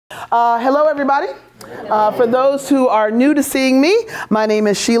Hello, everybody. For those who are new to seeing me, my name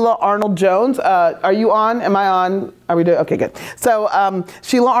is Sheila Arnold Jones. Are you on? Am I on? Are we doing? Okay, good. So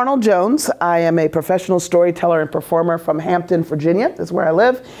Sheila Arnold Jones. I am a professional storyteller and performer from Hampton, Virginia. That's where I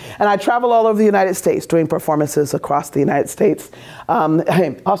live. And I travel all over the United States doing performances across the United States.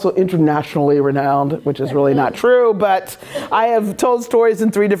 I'm also internationally renowned, which is really not true, but I have told stories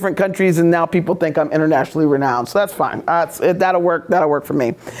in 3 different countries and now people think I'm internationally renowned. So that's fine. That'll work for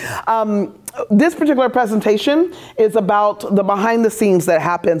me. This particular presentation is about the behind the scenes that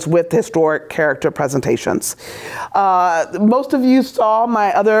happens with historic character presentations. Most of you saw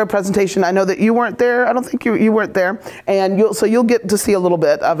my other presentation. I know that you weren't there. I don't think you weren't there. And you'll get to see a little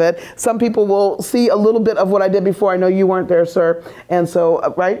bit of it. Some people will see a little bit of what I did before. I know you weren't there, sir. And so,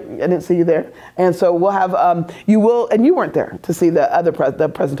 right? I didn't see you there. And so we'll have, you weren't there to see the other the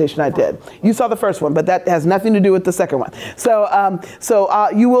presentation I did. You saw the first one, but that has nothing to do with the second one. So,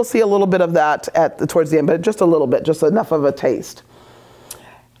 you will see a little bit of that towards the end, but just a little bit, just enough of a taste.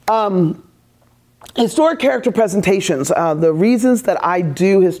 Historic character presentations, the reasons that I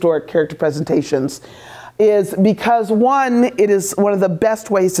do historic character presentations is because, one, it is one of the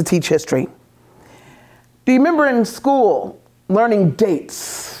best ways to teach history. Do you remember in school learning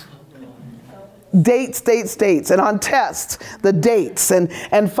dates? Dates, and on tests, the dates, and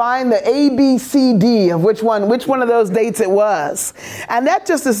find the ABCD of which one of those dates it was. And that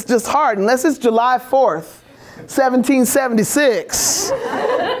just is just hard, unless it's July 4th, 1776.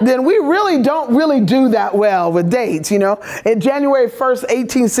 Then we really don't do that well with dates, you know. In January 1st,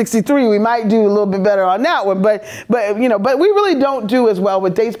 1863, we might do a little bit better on that one, but we really don't do as well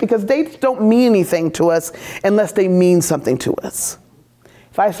with dates because dates don't mean anything to us unless they mean something to us.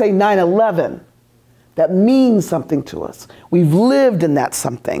 If I say 9/11, that means something to us. We've lived in that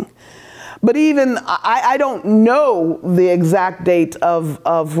something. But even, I don't know the exact date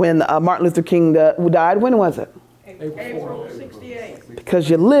of when Martin Luther King died. When was it? April 68. Because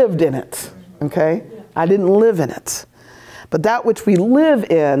you lived in it, okay? I didn't live in it. But that which we live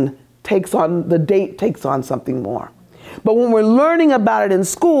in the date takes on something more. But when we're learning about it in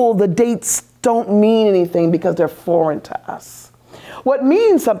school, the dates don't mean anything because they're foreign to us. What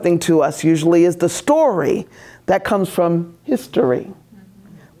means something to us usually is the story that comes from history,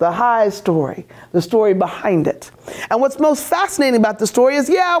 the high story, the story behind it. And what's most fascinating about the story is,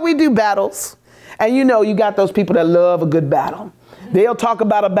 yeah, we do battles. And you know, you got those people that love a good battle. They'll talk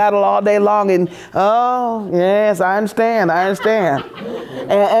about a battle all day long and, oh, yes, I understand. And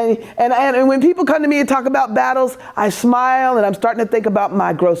when people come to me and talk about battles, I smile and I'm starting to think about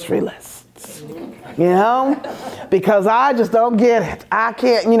my grocery list. You know, because I just don't get it. I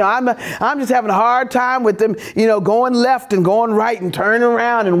can't, you know, I'm just having a hard time with them, you know, going left and going right and turning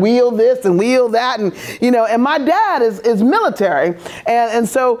around and wheel this and wheel that. And, you know, and my dad is military. And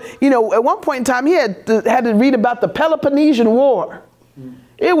so, you know, at one point in time, he had to read about the Peloponnesian War.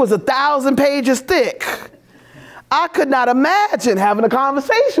 It was 1,000 pages thick. I could not imagine having a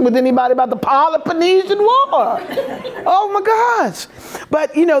conversation with anybody about the Peloponnesian War. Oh my gosh.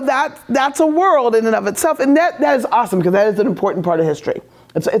 But you know, that's a world in and of itself. And that is awesome because that is an important part of history.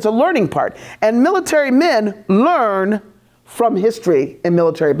 It's a learning part. And military men learn from history in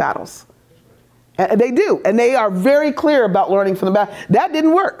military battles. And they do. And they are very clear about learning from the battle. That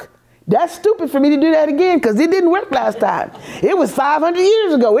didn't work. That's stupid for me to do that again because it didn't work last time. It was 500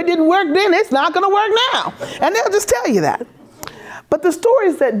 years ago. It didn't work then. It's not going to work now. And they'll just tell you that. But the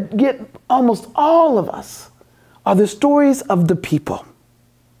stories that get almost all of us are the stories of the people,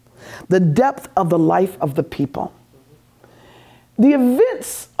 the depth of the life of the people. The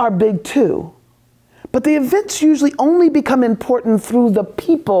events are big too, but the events usually only become important through the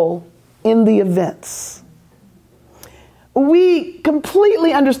people in the events. We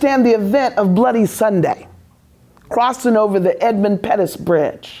completely understand the event of Bloody Sunday, crossing over the Edmund Pettus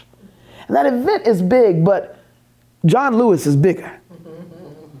Bridge. And that event is big, but John Lewis is bigger.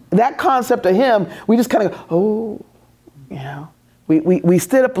 That concept of him, we just kind of go, oh, you know, we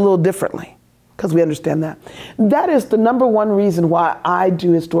stood up a little differently because we understand that. That is the #1 reason why I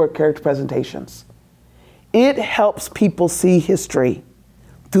do historic character presentations. It helps people see history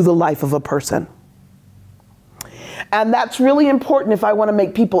through the life of a person. And that's really important if I want to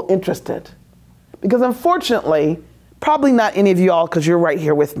make people interested. Because unfortunately, probably not any of you all because you're right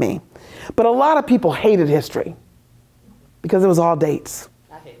here with me, but a lot of people hated history because it was all dates.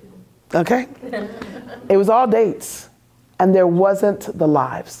 I hate it. Okay? It was all dates and there wasn't the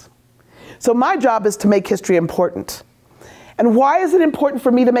lives. So my job is to make history important. And why is it important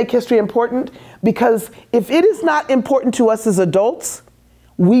for me to make history important? Because if it is not important to us as adults,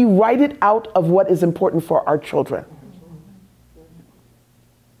 we write it out of what is important for our children.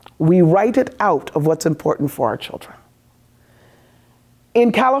 We write it out of what's important for our children.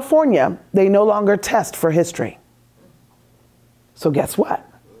 In California, they no longer test for history. So guess what?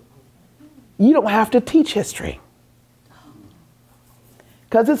 You don't have to teach history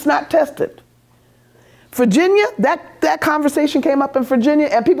because it's not tested. Virginia, that conversation came up in Virginia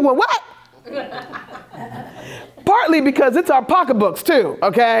and people went, what? Partly because it's our pocketbooks too,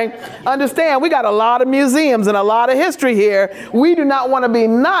 okay? Understand, we got a lot of museums and a lot of history here. We do not want to be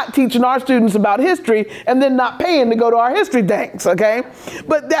not teaching our students about history and then not paying to go to our history things, okay?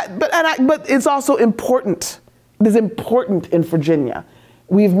 But it's also important. It is important in Virginia.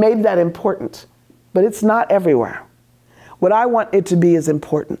 We've made that important, but it's not everywhere. What I want it to be is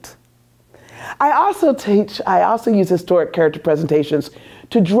important. I also use historic character presentations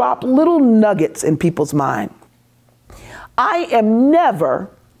to drop little nuggets in people's mind. I am never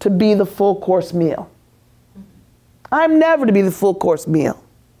to be the full course meal. I'm never to be the full course meal.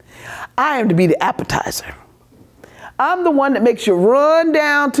 I am to be the appetizer. I'm the one that makes you run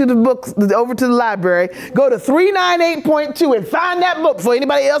down to the books, over to the library, go to 398.2 and find that book before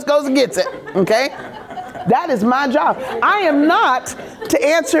anybody else goes and gets it, okay? That is my job. I am not to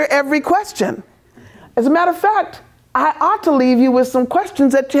answer every question. As a matter of fact, I ought to leave you with some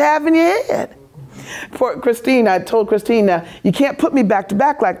questions that you have in your head. For Christine, I told Christine, now, you can't put me back to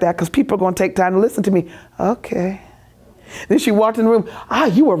back like that because people are going to take time to listen to me. Okay. Then she walked in the room.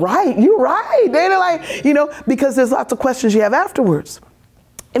 You were right. You're right. They're like, because there's lots of questions you have afterwards.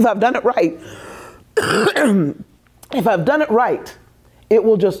 If I've done it right, it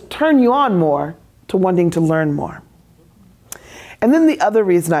will just turn you on more to wanting to learn more. And then the other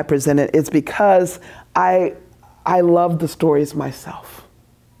reason I present it is because I love the stories myself.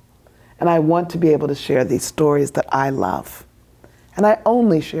 And I want to be able to share these stories that I love. And I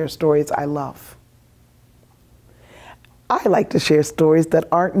only share stories I love. I like to share stories that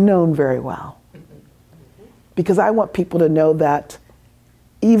aren't known very well. Because I want people to know that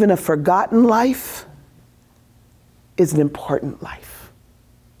even a forgotten life is an important life.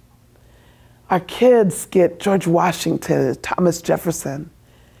 Our kids get George Washington, Thomas Jefferson,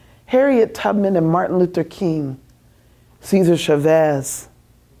 Harriet Tubman and Martin Luther King, Cesar Chavez.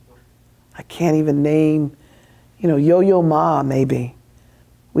 I can't even name, Yo-Yo Ma, maybe.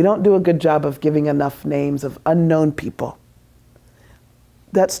 We don't do a good job of giving enough names of unknown people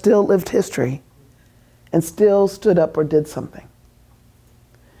that still lived history and still stood up or did something.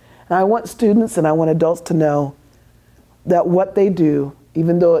 And I want students and I want adults to know that what they do,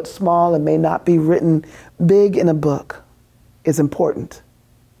 even though it's small and may not be written big in a book, is important.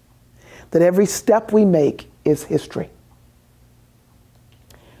 That every step we make is history.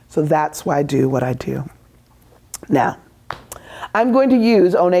 So that's why I do what I do. Now, I'm going to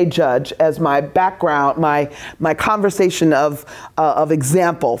use Oné Judge as my background, my conversation of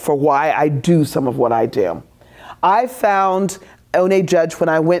example for why I do some of what I do. I found Oné Judge when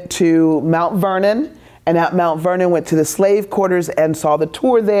I went to Mount Vernon, and at Mount Vernon went to the slave quarters and saw the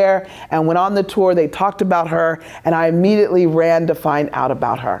tour there, and when on the tour they talked about her, and I immediately ran to find out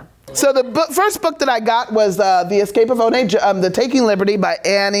about her. So the first book that I got was The Escape of The Taking Liberty by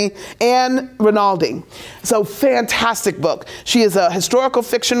Anne Rinaldi. So fantastic book. She is a historical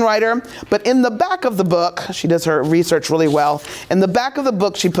fiction writer, but in the back of the book, she does her research really well. In the back of the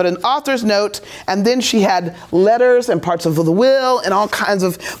book, she put an author's note, and then she had letters and parts of the will and all kinds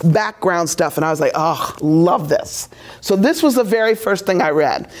of background stuff. And I was like, oh, love this. So this was the very first thing I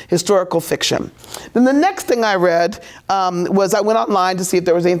read, historical fiction. Then the next thing I read was I went online to see if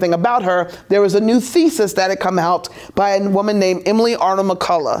there was anything about her. There was a new thesis that had come out by a woman named Emily Arnold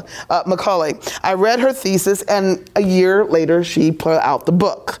Macaulay. I read her thesis, and a year later she put out the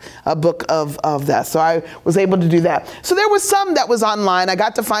book, a book of that. So I was able to do that. So there was some that was online. I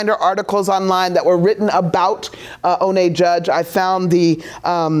got to find her articles online that were written about Oné Judge. I found the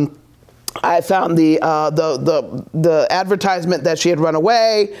advertisement that she had run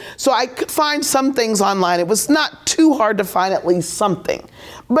away. So I could find some things online. It was not too hard to find at least something.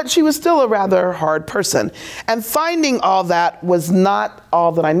 But she was still a rather hard person. And finding all that was not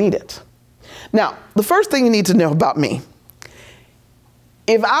all that I needed. Now, the first thing you need to know about me,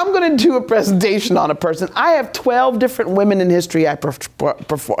 if I'm going to do a presentation on a person, I have 12 different women in history I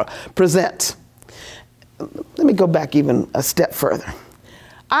present. Let me go back even a step further.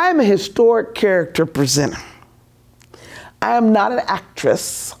 I'm a historic character presenter. I am not an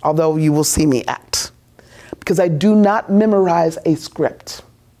actress, although you will see me act, because I do not memorize a script.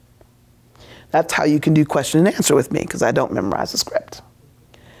 That's how you can do question and answer with me, because I don't memorize a script.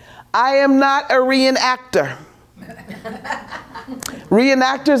 I am not a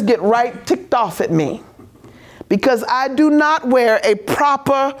because I do not wear a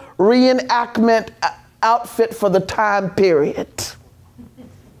proper reenactment outfit for the time period,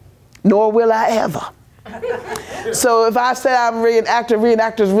 nor will I ever. So if I say I'm a reenactor,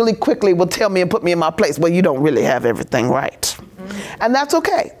 reenactors really quickly will tell me and put me in my place. Well, you don't really have everything right. And that's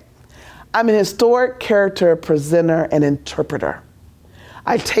okay. I'm an historic character, presenter, and interpreter.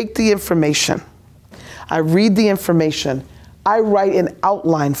 I take the information. I read the information. I write an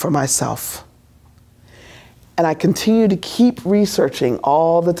outline for myself. And I continue to keep researching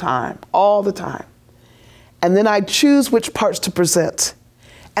all the time, all the time. And then I choose which parts to present.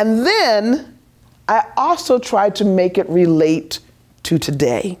 And then I also try to make it relate to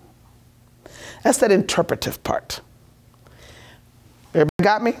today. That's that interpretive part. Everybody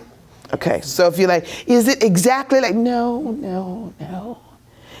got me? Okay, so if you're like, is it exactly like, no, no, no.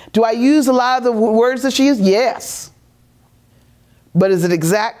 Do I use a lot of the words that she used? Yes. But is it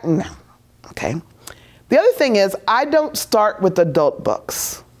exact? No. Okay. The other thing is, I don't start with adult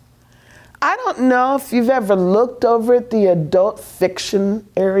books. I don't know if you've ever looked over at the adult fiction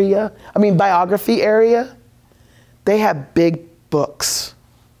area, biography area. They have big books,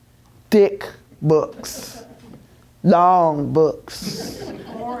 thick books, long books.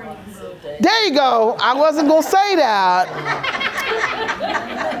 There you go. I wasn't going to say that.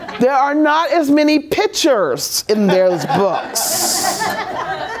 There are not as many pictures in those books.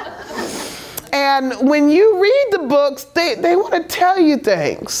 And when you read the books, they want to tell you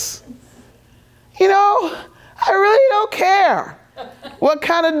things. You know, I really don't care what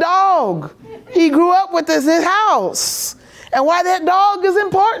kind of dog he grew up with in his house and why that dog is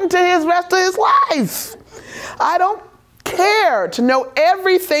important to his rest of his life. I don't care to know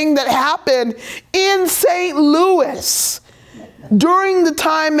everything that happened in St. Louis during the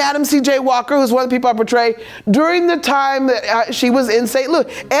time Madam C.J. Walker, who's one of the people I portray, during the time that she was in St. Louis.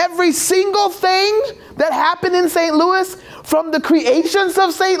 Every single thing that happened in St. Louis, from the creations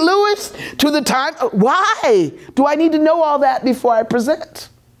of St. Louis to the time. Why do I need to know all that before I present?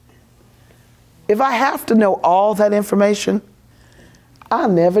 If I have to know all that information, I'll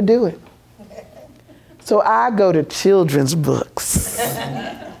never do it. So I go to children's books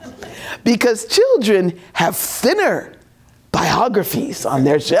because children have thinner biographies on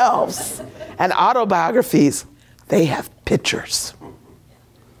their shelves and autobiographies. They have pictures.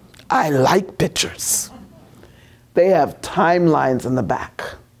 I like pictures. They have timelines in the back.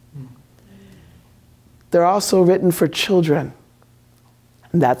 They're also written for children.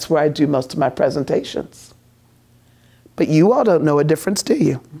 And that's where I do most of my presentations. But you all don't know a difference, do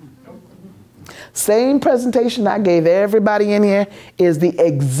you? Same presentation I gave everybody in here is the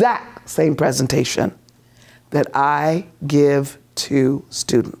exact same presentation that I give to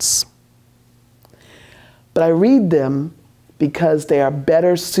students. But I read them because they are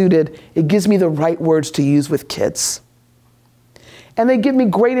better suited. It gives me the right words to use with kids. And they give me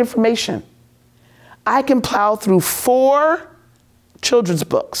great information. I can plow through 4 children's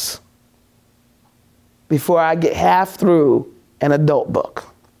books before I get half through an adult book.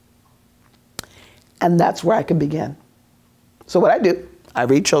 And that's where I can begin. So what I do, I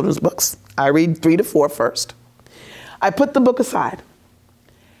read children's books. I read 3 to 4 first. I put the books aside,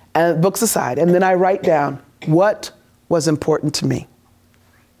 and then I write down what was important to me.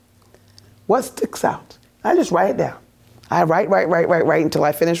 What sticks out? I just write it down. I write until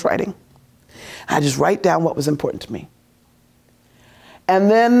I finish writing. I just write down what was important to me.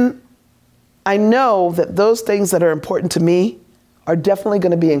 And then I know that those things that are important to me are definitely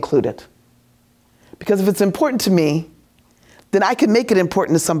going to be included. Because if it's important to me, then I can make it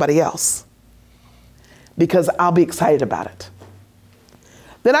important to somebody else. Because I'll be excited about it.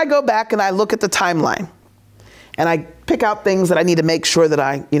 Then I go back and I look at the timeline. And I pick out things that I need to make sure that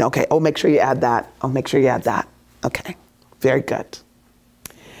okay, oh, make sure you add that. Oh, make sure you add that. Okay, very good.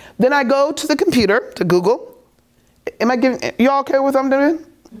 Then I go to the computer, to Google. You all okay with what I'm doing?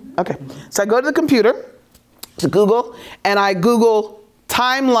 Okay, so I go to the computer, to Google, and I Google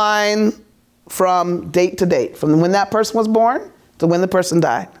timeline from date to date, from when that person was born to when the person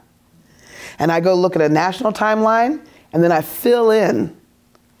died. And I go look at a national timeline, and then I fill in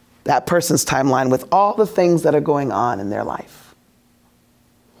that person's timeline with all the things that are going on in their life.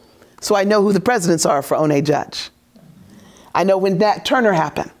 So I know who the presidents are for One Judge. I know when Nat Turner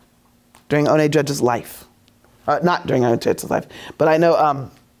happened during One Judge's life. Not during One Judge's life, but I know,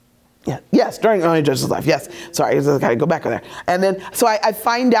 yes, during One Judge's life, yes. Sorry, I gotta go back on there. And then, so I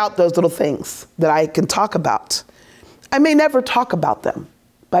find out those little things that I can talk about. I may never talk about them,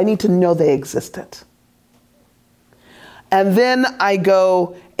 but I need to know they existed. And then I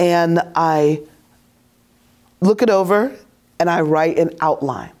go and I look it over and I write an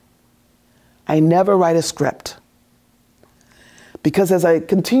outline. I never write a script. Because as I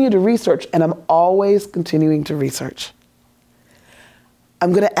continue to research, and I'm always continuing to research,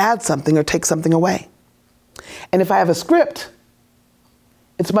 I'm going to add something or take something away. And if I have a script,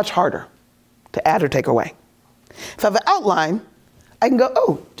 it's much harder to add or take away. If I have an outline, I can go,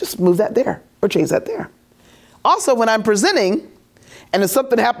 oh, just move that there or change that there. Also, when I'm presenting, and if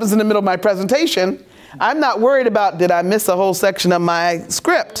something happens in the middle of my presentation, I'm not worried about, did I miss a whole section of my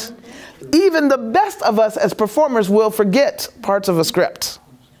script? Even the best of us as performers will forget parts of a script.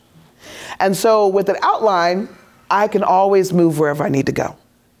 And so with an outline, I can always move wherever I need to go.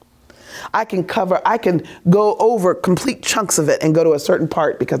 I can go over complete chunks of it and go to a certain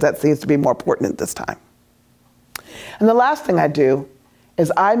part because that seems to be more important at this time. And the last thing I do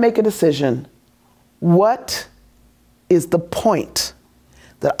is I make a decision. What is the point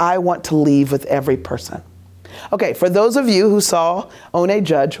that I want to leave with every person? Okay, for those of you who saw Own a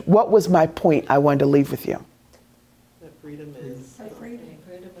Judge, what was my point I wanted to leave with you? That freedom is everything.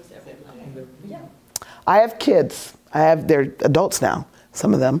 Yeah. I have kids. They're adults now,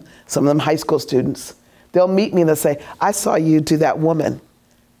 some of them high school students. They'll meet me and they'll say, I saw you to that woman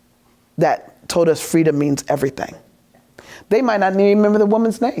that told us freedom means everything. They might not even remember the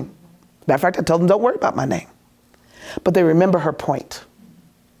woman's name. Matter of fact, I told them, don't worry about my name. But they remember her point.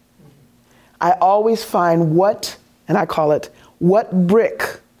 I always find and I call it, what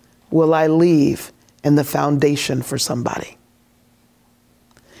brick will I leave in the foundation for somebody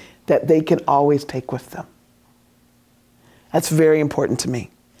that they can always take with them? That's very important to me.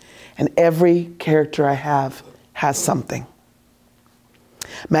 And every character I have has something.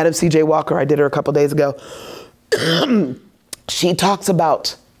 Madam C.J. Walker, I did her a couple days ago. She talks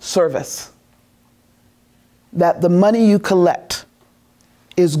about service. That the money you collect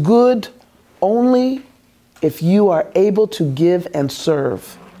is good only if you are able to give and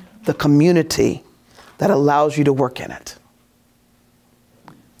serve the community that allows you to work in it.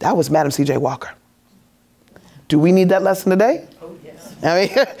 That was Madam C.J. Walker. Do we need that lesson today? Oh, yes.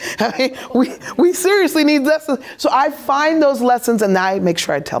 I mean, we seriously need lessons. So I find those lessons and I make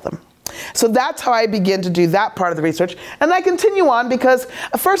sure I tell them. So that's how I begin to do that part of the research. And I continue on because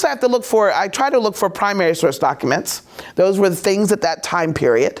first I try to look for primary source documents. Those were the things at that time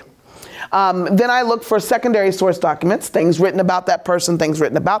period. Then I look for secondary source documents, things written about that person, things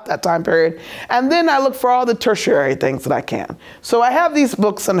written about that time period. And then I look for all the tertiary things that I can. So I have these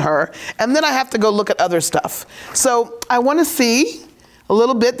books on her, and then I have to go look at other stuff. So I want to see a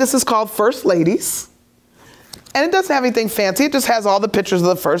little bit. This is called First Ladies. And it doesn't have anything fancy. It just has all the pictures of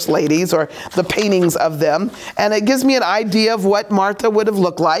the first ladies or the paintings of them. And it gives me an idea of what Martha would have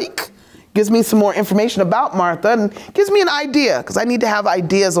looked like. Gives me some more information about Martha and gives me an idea because I need to have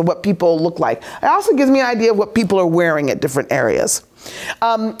ideas of what people look like. It also gives me an idea of what people are wearing at different areas.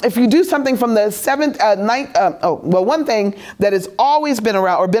 If you do something from the one thing that has always been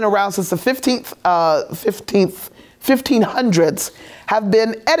around or been around since the 1500s have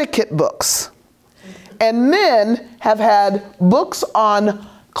been etiquette books. And men have had books on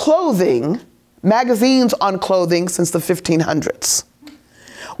clothing, magazines on clothing since the 1500s.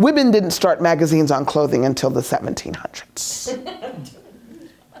 Women didn't start magazines on clothing until the 1700s.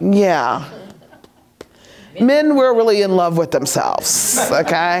 Yeah. Men were really in love with themselves,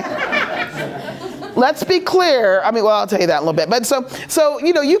 okay? Let's be clear. I mean, well, I'll tell you that in a little bit. But so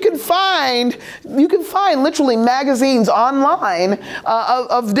you know, you can find literally magazines online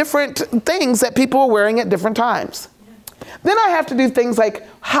of different things that people are wearing at different times. Then I have to do things like,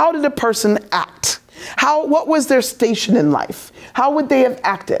 how did a person act? What was their station in life? How would they have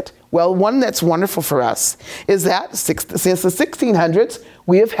acted? Well, one that's wonderful for us is that since the 1600s,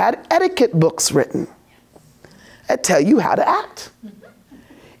 we have had etiquette books written that tell you how to act.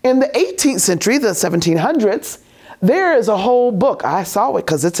 In the 18th century, the 1700s, there is a whole book. I saw it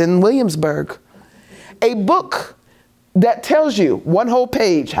because it's in Williamsburg. A book that tells you one whole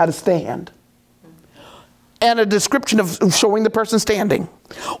page how to stand and a description of showing the person standing.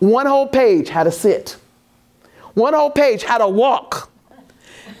 One whole page how to sit. One whole page how to walk.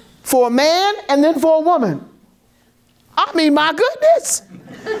 For a man and then for a woman. I mean, my goodness,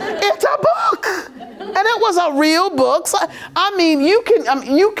 it's a book. And it was a real book. So, I mean,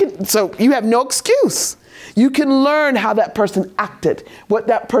 so you have no excuse. You can learn how that person acted, what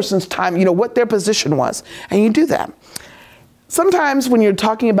that person's time, what their position was. And you do that. Sometimes when you're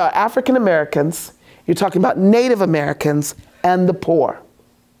talking about African Americans, you're talking about Native Americans and the poor.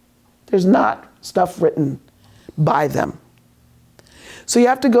 There's not stuff written by them. So you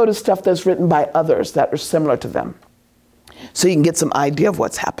have to go to stuff that's written by others that are similar to them. So you can get some idea of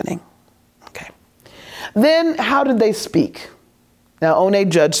what's happening. Okay. Then how did they speak? Now, One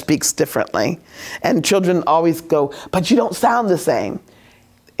Judge speaks differently, and children always go, but you don't sound the same.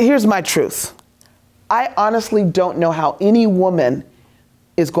 Here's my truth. I honestly don't know how any woman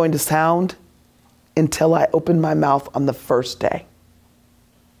is going to sound until I open my mouth on the first day.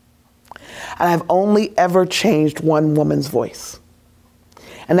 And I've only ever changed one woman's voice,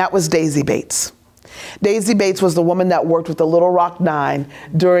 and that was Daisy Bates. Daisy Bates was the woman that worked with the Little Rock Nine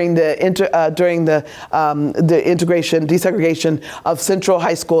during the desegregation of Central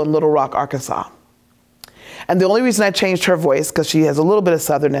High School in Little Rock, Arkansas. And the only reason I changed her voice, because she has a little bit of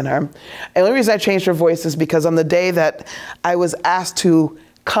Southern in her, and the only reason I changed her voice is because on the day that I was asked to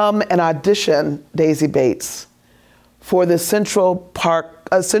come and audition Daisy Bates for the Central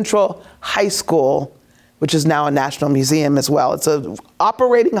High School, which is now a National Museum as well. It's an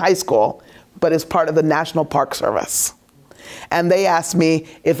operating high school, but it's part of the National Park Service. And they asked me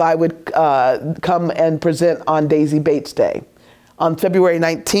if I would come and present on Daisy Bates Day. On February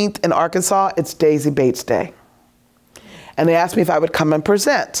 19th in Arkansas, it's Daisy Bates Day. And they asked me if I would come and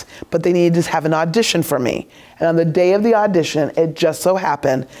present, but they needed to have an audition for me. And on the day of the audition, it just so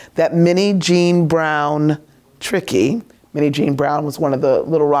happened that Minnie Jean Brown Trickey, Minnie Jean Brown was one of the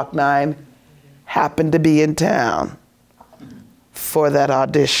Little Rock Nine, happened to be in town for that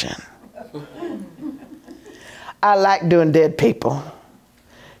audition. I like doing dead people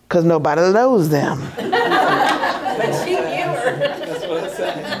because nobody knows them. But she knew her. That's what I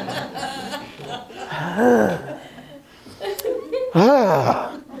said.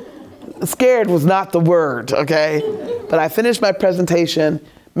 Scared was not the word, okay? But I finished my presentation.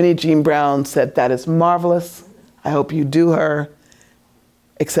 Minnie Jean Brown said, "That is marvelous. I hope you do her.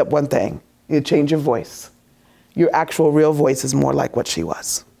 Except one thing, you change your voice. Your actual real voice is more like what she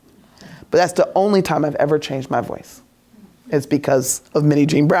was." But that's the only time I've ever changed my voice. It's because of Minnie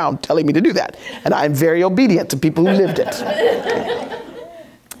Jean Brown telling me to do that. And I'm very obedient to people who lived it.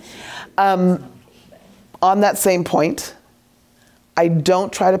 On that same point, I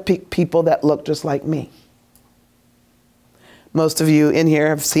don't try to pick people that look just like me. Most of you in here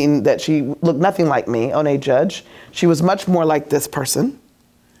have seen that she looked nothing like me, One Judge. She was much more like this person.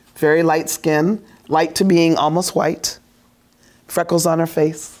 Very light skin, light to being almost white, freckles on her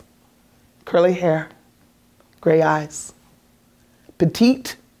face, curly hair, gray eyes,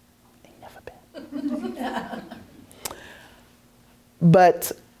 petite, ain't never been.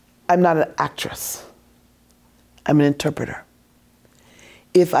 But I'm not an actress. I'm an interpreter.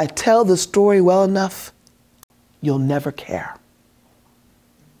 If I tell the story well enough, you'll never care.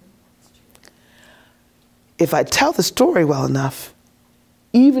 If I tell the story well enough,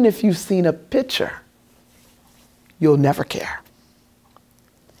 even if you've seen a picture, you'll never care.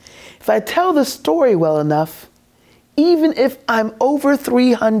 If I tell the story well enough, even if I'm over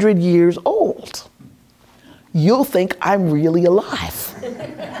 300 years old, you'll think I'm really alive.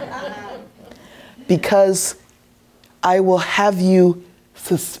 Because I will have you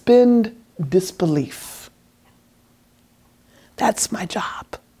suspend disbelief. That's my job.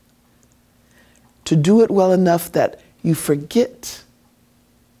 To do it well enough that you forget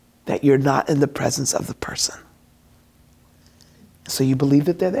that you're not in the presence of the person. So you believe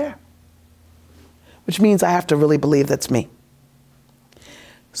that they're there. Which means I have to really believe that's me.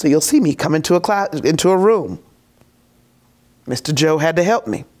 So you'll see me come into a room. Mr. Joe had to help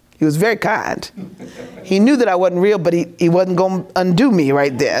me. He was very kind. He knew that I wasn't real, but he wasn't going to undo me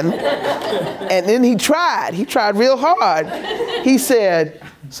right then. And then he tried real hard. He said,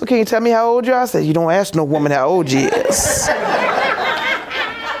 "So can you tell me how old you are?" I said, "You don't ask no woman how old she is."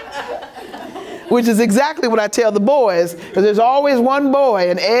 Which is exactly what I tell the boys, because there's always one boy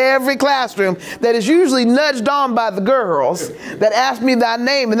in every classroom that is usually nudged on by the girls that ask me thy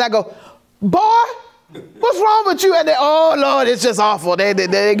name, and I go, "Boy, what's wrong with you?" And they, "Oh Lord, it's just awful." They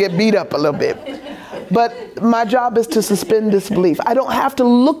get beat up a little bit. But my job is to suspend disbelief. I don't have to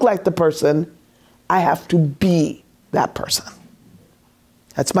look like the person. I have to be that person.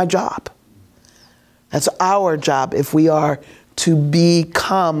 That's my job. That's our job if we are to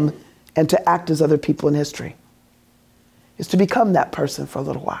become and to act as other people in history. Is to become that person for a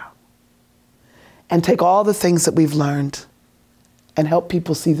little while. And take all the things that we've learned and help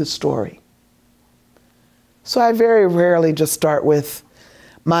people see the story. So I very rarely just start with,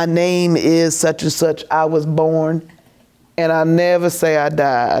 "My name is such and such, I was born," and I never say I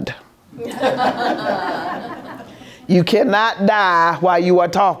died. You cannot die while you are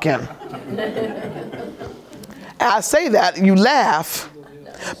talking. I say that, you laugh.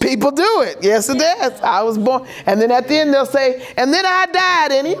 People do it. Yes, it is. I was born. And then at the end they'll say, "And then I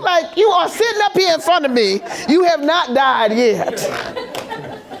died." And you're like, you are sitting up here in front of me. You have not died yet.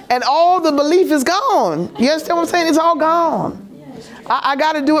 And all the belief is gone. You understand what I'm saying? It's all gone. I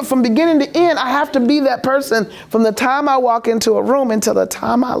got to do it from beginning to end. I have to be that person from the time I walk into a room until the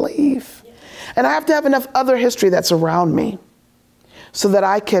time I leave. And I have to have enough other history that's around me so that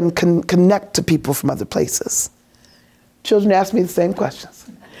I can connect to people from other places. Children ask me the same questions.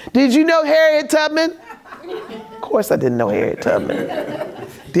 Did you know Harriet Tubman? Of course I didn't know Harriet Tubman.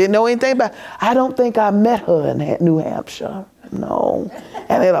 Didn't know anything about, I don't think I met her in New Hampshire. No.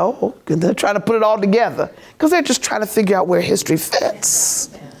 And they're like, oh, they're trying to put it all together because they're just trying to figure out where history fits,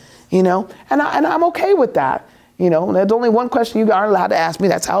 you know? And I'm okay with that. You know, there's only one question you aren't allowed to ask me.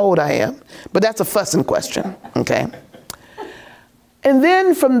 That's how old I am. But that's a fussing question, okay? And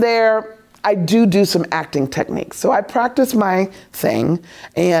then from there, I do some acting techniques. So I practice my thing,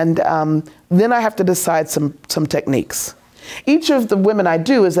 and then I have to decide some techniques. Each of the women I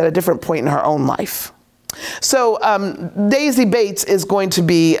do is at a different point in her own life. So Daisy Bates is going to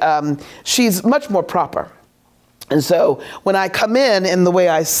be, she's much more proper. And so when I come in the way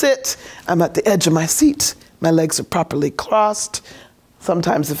I sit, I'm at the edge of my seat. My legs are properly crossed.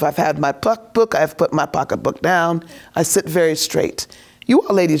 Sometimes if I've had my book, I've put my pocketbook down. I sit very straight. You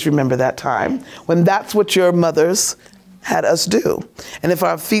all ladies remember that time when that's what your mothers had us do. And if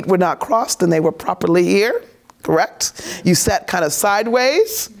our feet were not crossed, then they were properly here, correct? You sat kind of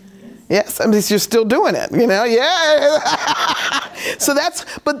sideways. Yes, I mean, you're still doing it, you know, yeah. So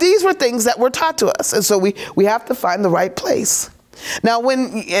but these were things that were taught to us. And so we have to find the right place. Now,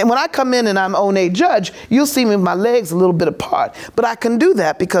 when I come in and I'm a judge, you'll see me with my legs a little bit apart. But I can do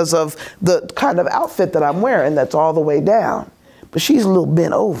that because of the kind of outfit that I'm wearing that's all the way down. But she's a little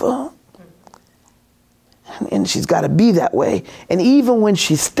bent over. And she's got to be that way. And even when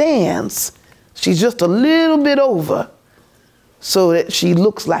she stands, she's just a little bit over so that she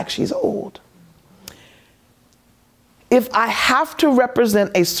looks like she's old. If I have to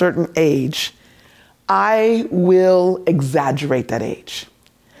represent a certain age, I will exaggerate that age.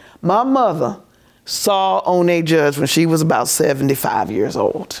 My mother saw Onay Judge when she was about 75 years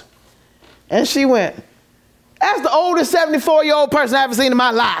old. And she went, that's the oldest 74-year-old person I've ever seen in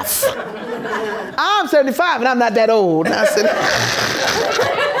my life. I'm 75 and I'm not that old. And I said,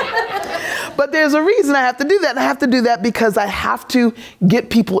 but there's a reason I have to do that. And I have to do that because I have to get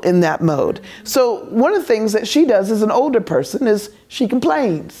people in that mode. So one of the things that she does as an older person is she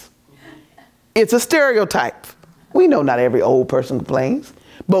complains. It's a stereotype. We know not every old person complains,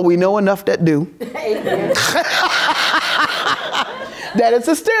 but we know enough that do. That it's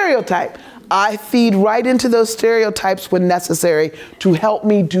a stereotype. I feed right into those stereotypes when necessary to help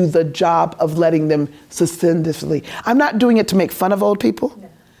me do the job of letting them suspendively. I'm not doing it to make fun of old people. No.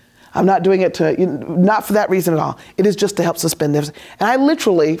 I'm not doing it to, not for that reason at all. It is just to help suspend them. And I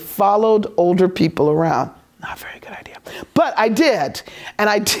literally followed older people around. Not a very good idea. But I did. And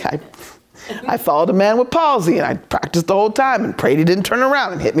I followed a man with palsy, and I practiced the whole time and prayed he didn't turn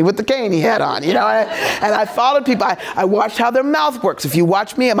around and hit me with the cane he had on, you know. And I followed people. I watched how their mouth works. If you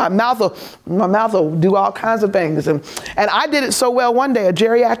watch me, my mouth will do all kinds of things. And I did it so well one day, a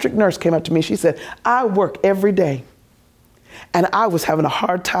geriatric nurse came up to me. She said, I work every day. And I was having a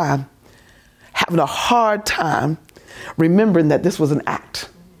hard time remembering that this was an act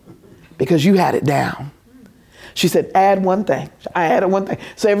because you had it down. She said, add one thing. I added one thing.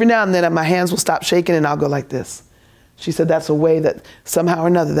 So every now and then my hands will stop shaking and I'll go like this. She said, that's a way that somehow or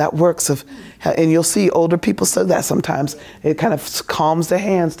another that works. And you'll see older people say that sometimes. It kind of calms their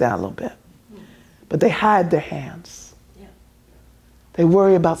hands down a little bit. But they hide their hands. They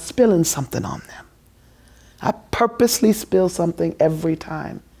worry about spilling something on them. I purposely spill something every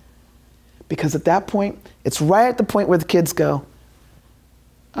time. Because at that point, it's right at the point where the kids go,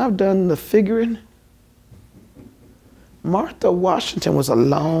 I've done the figuring. Martha Washington was a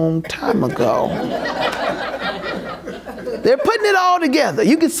long time ago. They're putting it all together.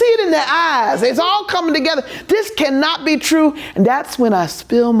 You can see it in their eyes. It's all coming together. This cannot be true. And that's when I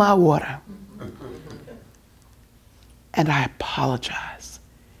spill my water. And I apologize.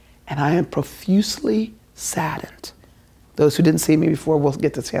 And I am profusely saddened. Those who didn't see me before will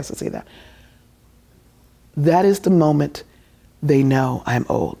get the chance to see that. That is the moment they know I'm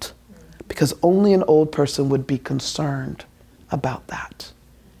old. Because only an old person would be concerned about that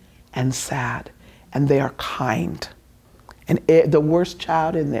and sad. And they are kind. And the worst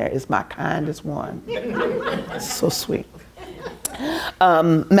child in there is my kindest one. So sweet.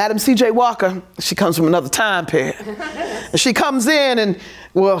 Madam C.J. Walker, she comes from another time period. And she comes in and,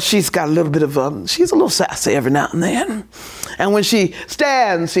 well, she's got a little bit of, she's a little sassy every now and then. And when she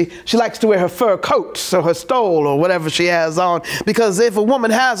stands, she likes to wear her fur coat or her stole or whatever she has on, because if a woman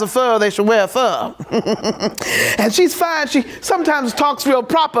has a fur, they should wear fur. And she's fine. She sometimes talks real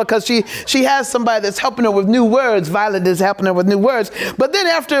proper because she has somebody that's helping her with new words. Violet is helping her with new words. But then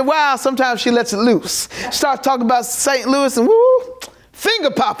after a while, sometimes she lets it loose. Starts talking about St. Louis and woo,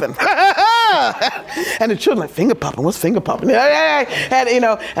 finger popping. And the children like, finger popping? What's finger popping? And, you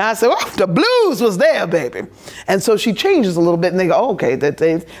know, and I said, oh, the blues was there, baby. And so she changes a little bit, and they go, oh, okay,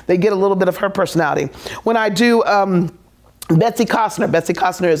 they get a little bit of her personality. When I do Betsy Costner. Betsy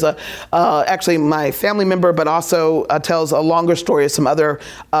Costner is actually my family member, but also tells a longer story of some other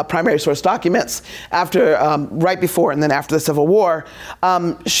primary source documents after, right before and then after the Civil War.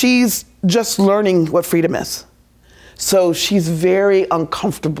 She's just learning what freedom is. So she's very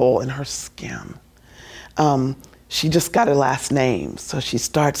uncomfortable in her skin. She just got her last name. So she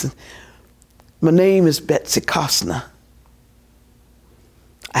starts, my name is Betsy Costner.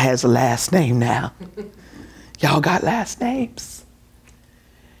 I has a last name now. Y'all got last names.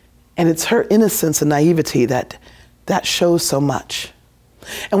 And it's her innocence and naivety that shows so much.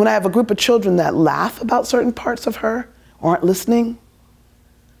 And when I have a group of children that laugh about certain parts of her or aren't listening,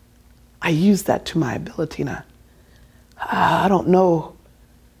 I use that to my ability. And I don't know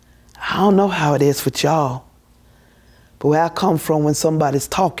how it is with y'all, but where I come from, when somebody's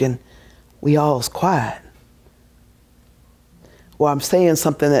talking, we all's quiet. Or I'm saying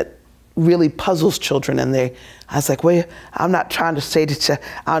something that really puzzles children, and I was like, well, I'm not trying to say that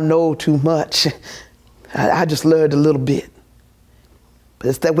I know too much. I just learned a little bit. But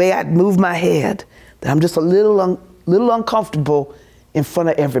it's the way I move my head that I'm just a little uncomfortable in front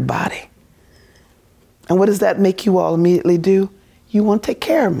of everybody. And what does that make you all immediately do? You want to take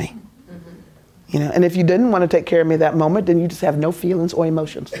care of me. You know, and if you didn't want to take care of me that moment, then you just have no feelings or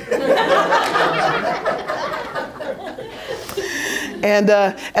emotions. And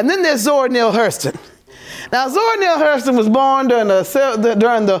then there's Zora Neale Hurston. Now, Zora Neale Hurston was born not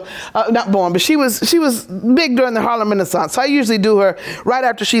born, but she was big during the Harlem Renaissance. So I usually do her right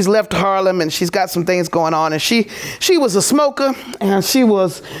after she's left Harlem and she's got some things going on. And she was a smoker, and she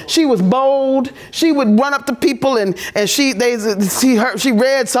was bold. She would run up to people and she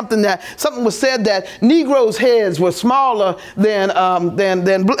read something was said that Negroes' heads were smaller than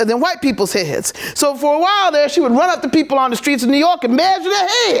white people's heads. So for a while there, she would run up to people on the streets of New York and measure their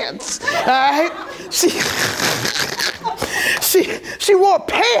heads. All right? She wore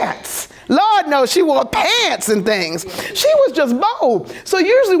pants. Lord knows she wore pants and things. She was just bold. So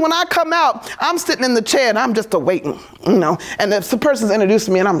usually when I come out, I'm sitting in the chair and I'm just awaiting, you know. And if the person's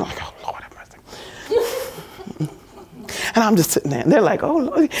introducing me and I'm like, oh, Lord have mercy. And I'm just sitting there and they're like, oh,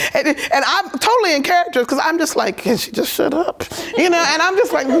 Lord. And I'm totally in character because I'm just like, can she just shut up? You know, and I'm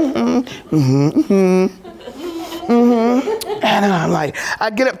just like, And I'm like, I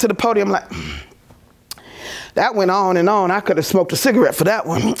get up to the podium like, that went on and on. I could have smoked a cigarette for that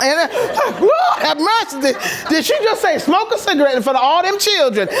one. And Lord have mercy. Did she just say smoke a cigarette in front of all them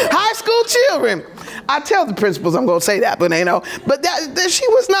children, high school children? I tell the principals I'm going to say that, but they know. But she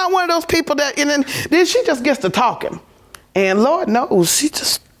was not one of those people that, and then she just gets to talking. And Lord knows, she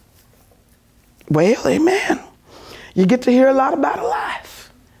just, well, amen. You get to hear a lot about her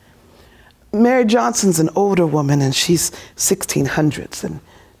life. Mary Johnson's an older woman, and she's 1600s, and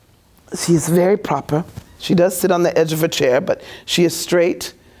she's very proper. She does sit on the edge of a chair, but she is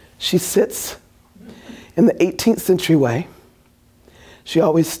straight. She sits in the 18th century way. She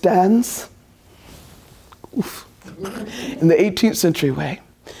always stands in the 18th century way.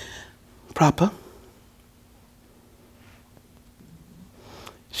 Proper.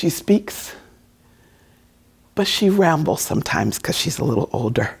 She speaks, but she rambles sometimes because she's a little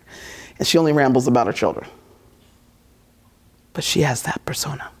older. And she only rambles about her children. But she has that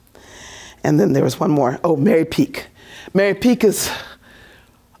persona. And then there was one more. Oh, Mary Peake. Mary Peake is,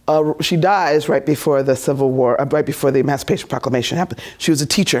 she dies right before the Civil War, right before the Emancipation Proclamation happened. She was a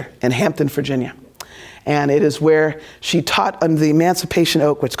teacher in Hampton, Virginia. And it is where she taught under the Emancipation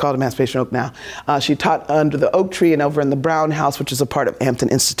Oak, which is called Emancipation Oak now. She taught under the oak tree and over in the Brown House, which is a part of Hampton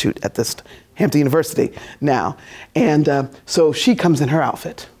Institute at this Hampton University now. And so she comes in her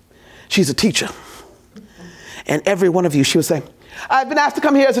outfit. She's a teacher. And every one of you, she would say, I've been asked to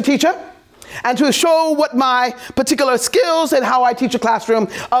come here as a teacher and to show what my particular skills and how I teach a classroom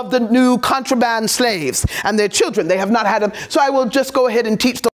of the new contraband slaves and their children. They have not had them. So I will just go ahead and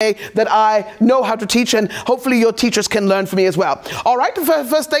teach the way that I know how to teach, and hopefully your teachers can learn from me as well. All right, the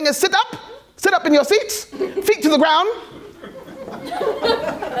first thing is sit up in your seats, feet to the ground.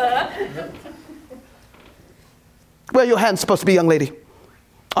 Where are your hands supposed to be, young lady?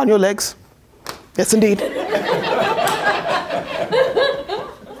 On your legs. Yes, indeed.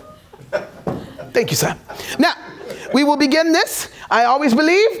 Thank you, son. Now, we will begin this. I always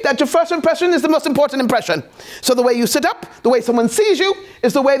believe that your first impression is the most important impression. So the way you sit up, the way someone sees you,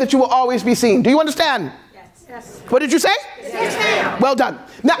 is the way that you will always be seen. Do you understand? Yes. Yes. What did you say? Yes, ma'am. Well done.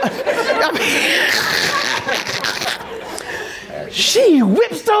 Now, she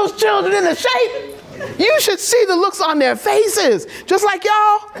whips those children into shape. You should see the looks on their faces. Just like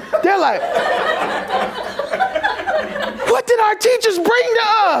y'all. They're like, what did our teachers bring to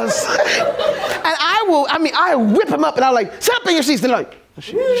us? And I whip them up and I'm like, sit up in your seats. They're like,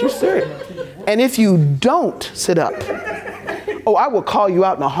 she's serious. And if you don't sit up, oh, I will call you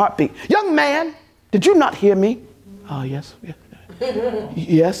out in a heartbeat. Young man, did you not hear me? Oh, yes.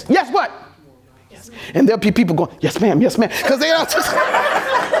 Yes. Yes, what? Yes. And there'll be people going, yes, ma'am, yes, ma'am. Because they don't just...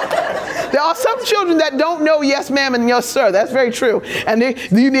 There are some children that don't know yes, ma'am, and yes, sir. That's very true. And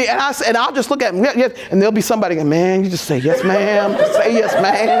I'll just look at them, yes, and there'll be somebody going, man, you just say yes, ma'am. Just say yes,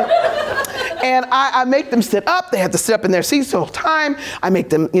 ma'am. And I make them sit up. They have to sit up in their seats the whole time. I make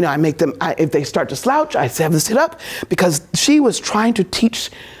them, if they start to slouch, I have them sit up because she was trying to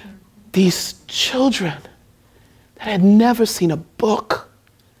teach these children that had never seen a book.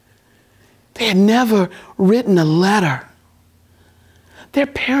 They had never written a letter. Their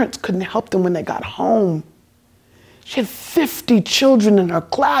parents couldn't help them when they got home. She had 50 children in her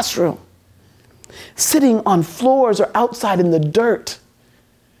classroom, sitting on floors or outside in the dirt.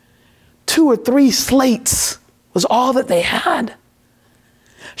 2 or 3 slates was all that they had.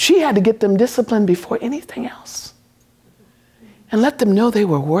 She had to get them disciplined before anything else and let them know they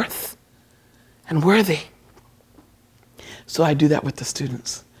were worth and worthy. So I do that with the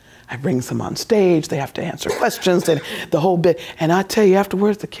students. I bring them on stage, they have to answer questions, the whole bit. And I tell you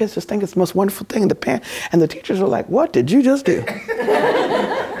afterwards, the kids just think it's the most wonderful thing. And the teachers are like, what did you just do?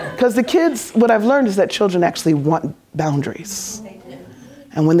 Because the kids, what I've learned is that children actually want boundaries.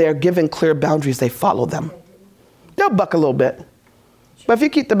 And when they're given clear boundaries, they follow them. They'll buck a little bit. But if you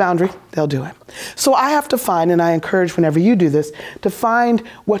keep the boundary, they'll do it. So I have to find, and I encourage whenever you do this, to find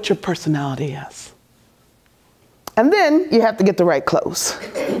what your personality is. And then you have to get the right clothes.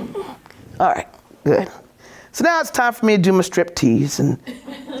 All right, good. So now it's time for me to do my strip tease and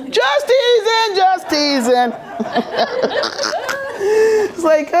just teasing. It's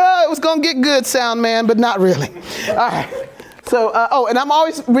like, oh, it was gonna get good, sound man, but not really. All right. So, and I'm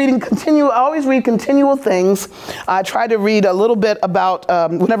always reading continual things. I try to read a little bit about,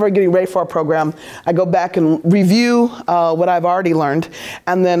 whenever I'm getting ready for a program, I go back and review what I've already learned,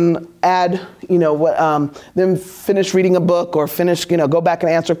 and then add, then finish reading a book or finish, go back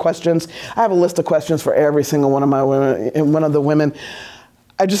and answer questions. I have a list of questions for every single one of my women, and one of the women.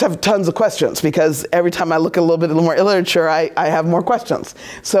 I just have tons of questions because every time I look at a little bit more literature, I have more questions.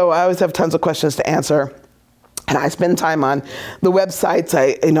 So I always have tons of questions to answer. And I spend time on the websites.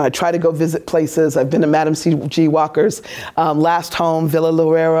 I try to go visit places. I've been to Madam C.G. Walker's last home, Villa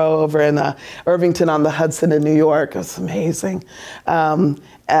Loureiro, over in Irvington on the Hudson in New York. It was amazing.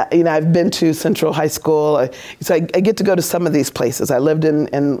 I've been to Central High School. So I get to go to some of these places. I lived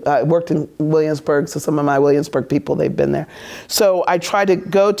I worked in Williamsburg, so some of my Williamsburg people, they've been there. So I try to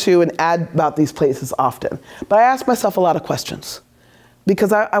go to and add about these places often. But I ask myself a lot of questions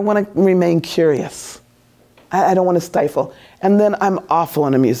because I want to remain curious. I don't want to stifle. And then I'm awful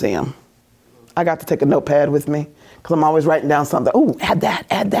in a museum. I got to take a notepad with me because I'm always writing down something. Oh, add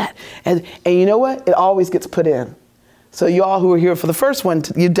that. And you know what? It always gets put in. So you all who were here for the first one,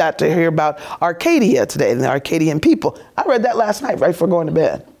 you got to hear about Arcadia today and the Arcadian people. I read that last night right before going to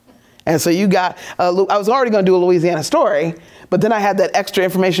bed. And so you got, I was already going to do a Louisiana story, but then I had that extra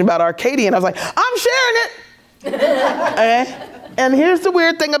information about Arcadia and I was like, I'm sharing it. Okay? And here's the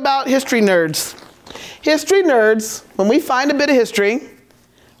weird thing about history nerds. History nerds, when we find a bit of history,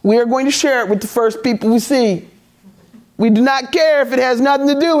 we are going to share it with the first people we see. We do not care if it has nothing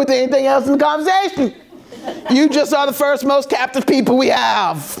to do with anything else in the conversation. You just are the first most captive people we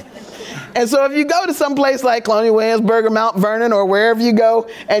have. And so if you go to some place like Colonial Williamsburg or Mount Vernon or wherever you go,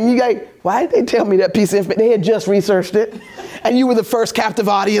 and you go, why did they tell me that piece of information? They had just researched it, and you were the first captive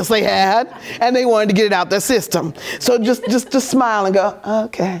audience they had, and they wanted to get it out their system. So just smile and go,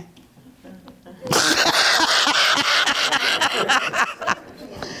 okay.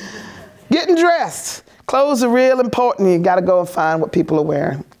 Getting dressed. Clothes are real important. You got to go and find what people are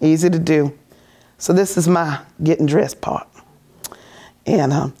wearing. Easy to do. So this is my getting dressed part.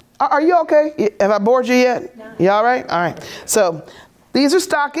 And are you okay? Have I bored you yet? No. You all right? All right. So these are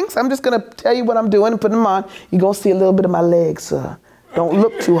stockings. I'm just going to tell you what I'm doing and put them on. You're going to see a little bit of my legs. Don't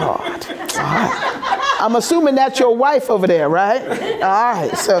look too hard. All right. I'm assuming that's your wife over there, right? All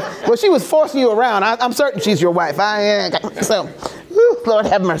right. So, well, she was forcing you around. I'm certain she's your wife. So, whew. Lord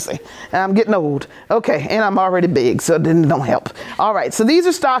have mercy. And I'm getting old. Okay, and I'm already big, so it don't help. All right, so these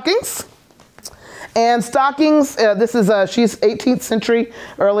are stockings. And stockings, this is, she's 18th century,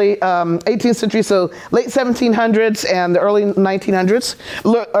 early 18th century, so late 1700s and the early 1900s,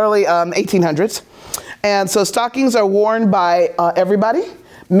 early 1800s. And so stockings are worn by everybody.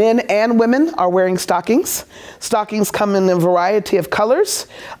 Men and women are wearing stockings. Stockings come in a variety of colors,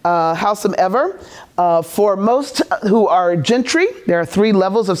 howsoever. For most who are gentry, there are 3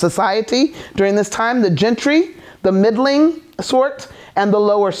 levels of society during this time: the gentry, the middling sort, and the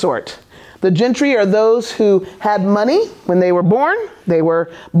lower sort. The gentry are those who had money when they were born. They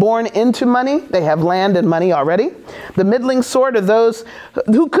were born into money. They have land and money already. The middling sort are those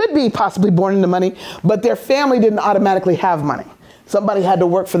who could be possibly born into money, but their family didn't automatically have money. Somebody had to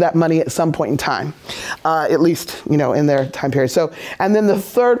work for that money at some point in time, at least, you know, in their time period. So, and then the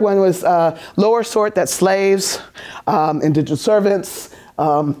third one was lower sort, that's slaves, indigent servants,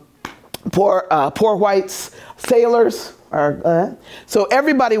 poor whites, sailors. So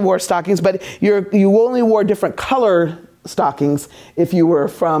everybody wore stockings, but you only wore different color stockings if you were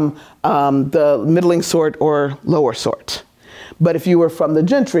from the middling sort or lower sort. But if you were from the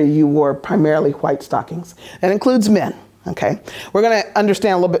gentry, you wore primarily white stockings. That includes men. Okay, we're going to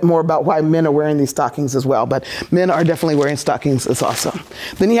understand a little bit more about why men are wearing these stockings as well, but men are definitely wearing stockings as also.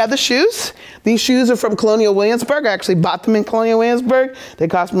 Then you have the shoes. These shoes are from Colonial Williamsburg. I actually bought them in Colonial Williamsburg. They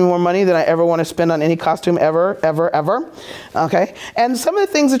cost me more money than I ever want to spend on any costume ever, ever, ever. Okay, and some of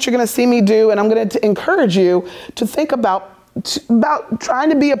the things that you're going to see me do, and I'm going to encourage you to think about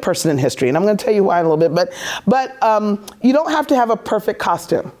trying to be a person in history, and I'm going to tell you why in a little bit, but you don't have to have a perfect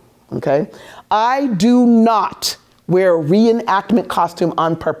costume. Okay, I do not wear a reenactment costume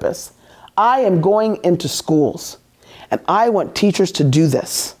on purpose. I am going into schools and I want teachers to do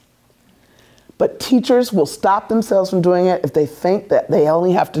this. But teachers will stop themselves from doing it if they think that they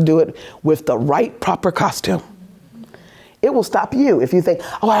only have to do it with the right proper costume. It will stop you if you think,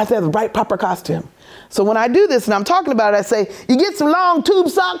 oh, I have to have the right proper costume. So when I do this and I'm talking about it, I say, you get some long tube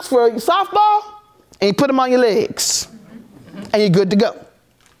socks for softball and you put them on your legs and you're good to go.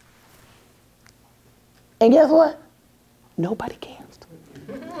 And guess what? Nobody cares.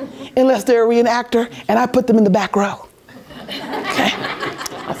 Unless they're a reenactor and I put them in the back row. Okay?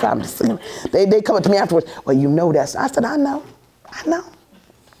 That's how I'm just saying. They come up to me afterwards, well, you know that. I said, I know. All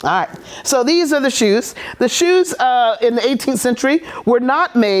right, so these are the shoes. The shoes in the 18th century were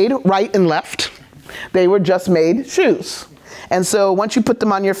not made right and left. They were just made shoes. And so once you put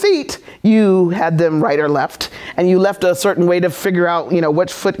them on your feet, you had them right or left, and you left a certain way to figure out, you know,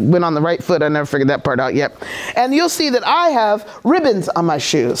 which foot went on the right foot. I never figured that part out yet. And you'll see that I have ribbons on my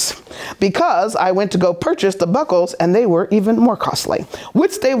shoes because I went to go purchase the buckles and they were even more costly,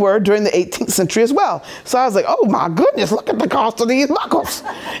 which they were during the 18th century as well. So I was like, oh my goodness, look at the cost of these buckles.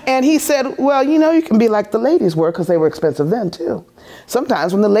 And he said, well, you know, you can be like the ladies were because they were expensive then too.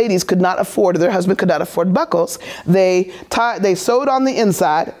 Sometimes when the ladies could not afford, or their husband could not afford buckles, they sewed on the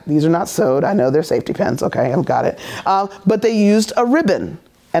inside. These are not sewed. I know they're safety pins. Okay, I've got it. But they used a ribbon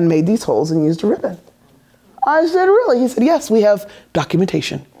and made these holes and used a ribbon. I said, really? He said, yes, we have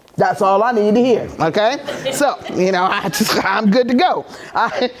documentation. That's all I need to hear, okay? So, you know, I'm good to go.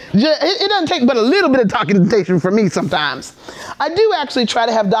 It doesn't take but a little bit of documentation for me sometimes. I do actually try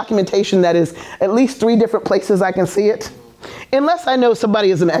to have documentation that is at least 3 different places I can see it. Unless I know somebody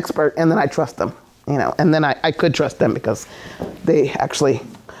is an expert and then I trust them, you know, and then I could trust them because they actually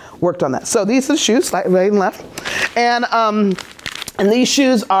worked on that. So these are the shoes, right and left. And these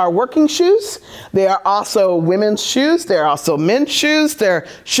shoes are working shoes. They are also women's shoes. They're also men's shoes. They're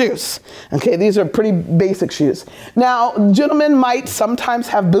shoes. Okay, these are pretty basic shoes. Now, gentlemen might sometimes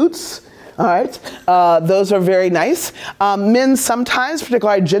have boots. All right, those are very nice. Men sometimes,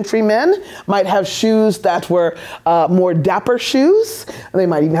 particularly gentry men, might have shoes that were more dapper shoes. They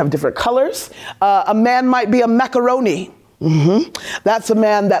might even have different colors. A man might be a macaroni. That's a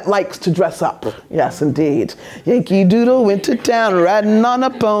man that likes to dress up. Yes, indeed. Yankee Doodle went to town riding on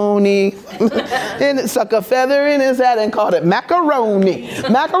a pony. And it stuck a feather in his hat and called it macaroni.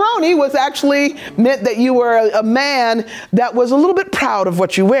 Macaroni was actually meant that you were a man that was a little bit proud of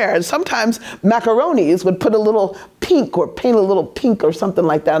what you wear. And sometimes macaronis would put a little pink or paint a little pink or something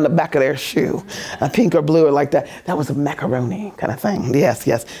like that on the back of their shoe. Pink or blue or like that. That was a macaroni kind of thing. Yes,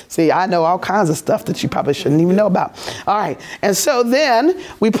 yes. See, I know all kinds of stuff that you probably shouldn't even know about. All right. And so then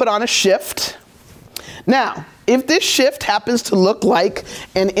we put on a shift. Now, if this shift happens to look like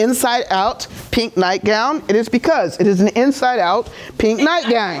an inside-out pink nightgown, it is because it is an inside-out pink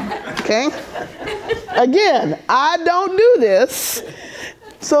nightgown, okay? Again, I don't do this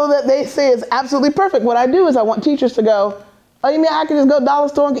so that they say it's absolutely perfect. What I do is I want teachers to go, Oh, you mean I can just go to Dollar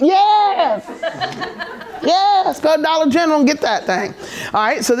Store and get, yes! Yes, go to Dollar General and get that thing. All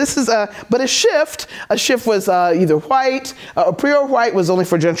right, so this is but a shift was either white, or pure white was only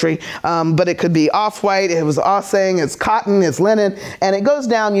for gentry, but it could be off-white, it was off-saying, it's cotton, it's linen, and it goes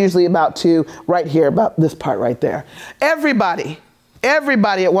down usually about to right here, about this part right there. Everybody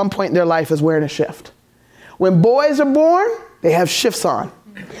at one point in their life is wearing a shift. When boys are born, they have shifts on.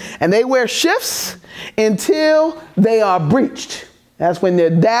 And they wear shifts until they are breached. That's when their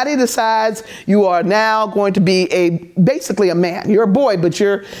daddy decides you are now going to be basically a man. You're a boy, but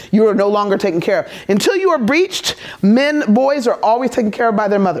you're no longer taken care of. Until you are breached, boys are always taken care of by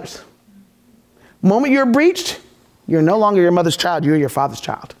their mothers. The moment you're breached, you're no longer your mother's child, you're your father's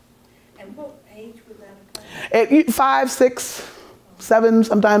child. And what age would that apply? 5, 6, 7,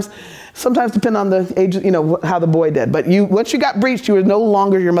 sometimes depending on the age, how the boy did. But once you got breached, you were no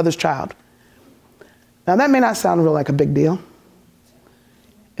longer your mother's child. Now that may not sound real like a big deal.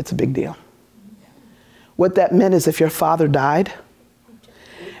 It's a big deal. What that meant is if your father died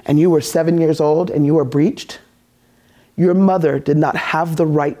and you were 7 years old and you were breached, your mother did not have the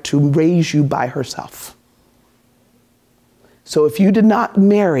right to raise you by herself. So if you did not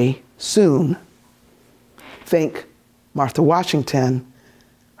marry soon, think Martha Washington,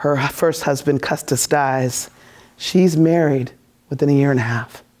 her first husband Custis dies. She's married within a year and a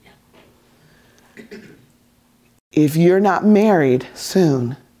half. If you're not married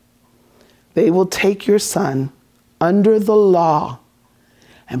soon, they will take your son under the law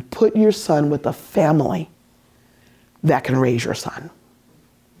and put your son with a family that can raise your son.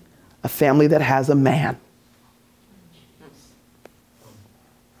 A family that has a man.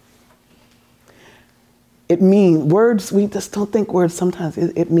 It means, words, we just don't think words sometimes,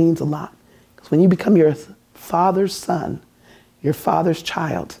 it means a lot. Because when you become your father's son, your father's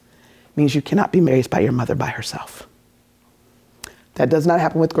child, it means you cannot be raised by your mother by herself. That does not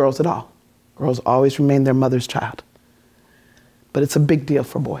happen with girls at all. Girls always remain their mother's child. But it's a big deal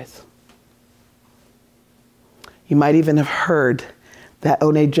for boys. You might even have heard that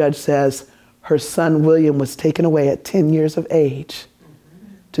One judge says her son William was taken away at 10 years of age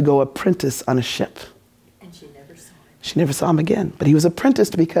to go apprentice on a ship. And she never saw him. She never saw him again. But he was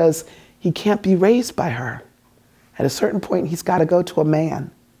apprenticed because he can't be raised by her. At a certain point, he's got to go to a man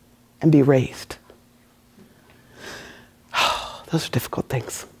and be raised. Those are difficult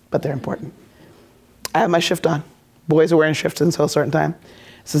things, but they're important. I have my shift on. Boys are wearing shifts until a certain time.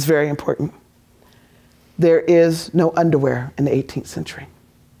 This is very important. There is no underwear in the 18th century.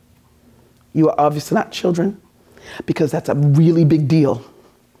 You are obviously not children, because that's a really big deal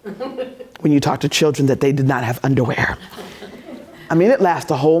when you talk to children that they did not have underwear. I mean, it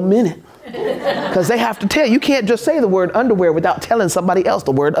lasts a whole minute, because they have to tell you. You can't just say the word underwear without telling somebody else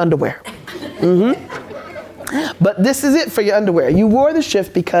the word underwear. But this is it for your underwear. You wore the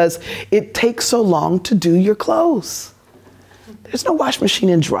shift because it takes so long to do your clothes. There's no wash machine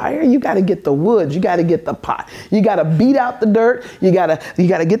and dryer. You got to get the wood. You got to get the pot. You got to beat out the dirt. You got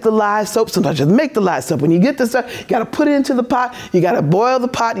to get the lye soap. Sometimes you have to make the lye soap. When you get the stuff, you got to put it into the pot. You got to boil the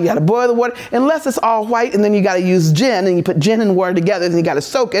pot. You got to boil the water, unless it's all white. And then you got to use gin, and you put gin and water together. Then you got to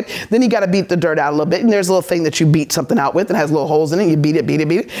soak it. Then you got to beat the dirt out a little bit. And there's a little thing that you beat something out with, and has little holes in it. You beat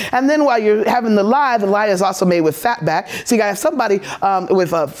it. And then while you're having the lye is also made with fat back. So you got to have somebody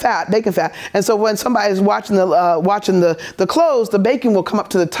with bacon fat. And so when somebody is watching the clothes, the bacon will come up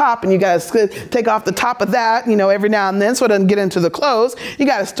to the top, and you got to take off the top of that, every now and then, so it doesn't get into the clothes. You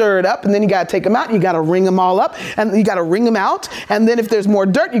got to stir it up, and then you got to take them out, and you got to wring them all up, and you got to wring them out. And then if there's more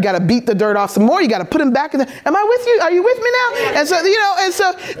dirt, you got to beat the dirt off some more. You got to put them back in there. Am I with you? Are you with me now? And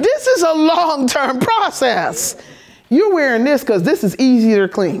so, this is a long-term process. You're wearing this because this is easier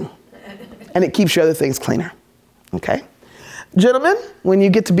to clean, and it keeps your other things cleaner. Okay? Gentlemen, when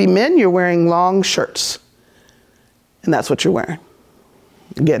you get to be men, you're wearing long shirts, and that's what you're wearing.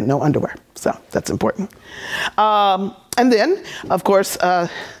 Again, no underwear, so that's important. And then, of course,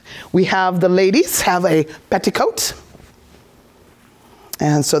 we have the ladies have a petticoat.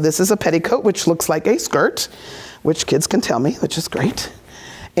 And so this is a petticoat, which looks like a skirt, which kids can tell me, which is great.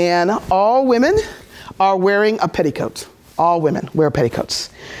 And all women are wearing a petticoat. All women wear petticoats.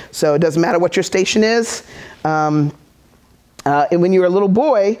 So it doesn't matter what your station is. And when you're a little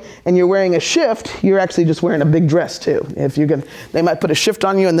boy and you're wearing a shift, you're actually just wearing a big dress too. If you're gonna, they might put a shift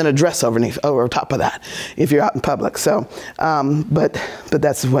on you and then a dress over top of that if you're out in public. So, but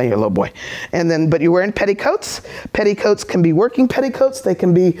that's when you're a little boy. And then, but you're wearing petticoats. Petticoats can be working petticoats. They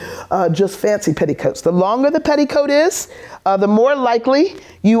can be just fancy petticoats. The longer the petticoat is, the more likely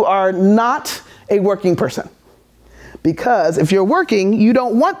you are not a working person. Because if you're working, you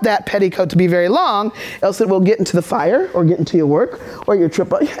don't want that petticoat to be very long, else it will get into the fire or get into your work or your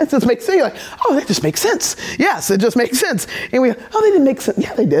trip. It just makes sense. You're like, oh, that just makes sense. Yes, it just makes sense. And we, oh, they didn't make sense.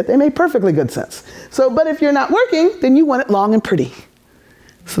 Yeah, they did. They made perfectly good sense. So, but if you're not working, then you want it long and pretty,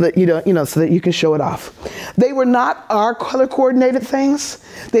 so that you don't, so that you can show it off. They were not our color coordinated things.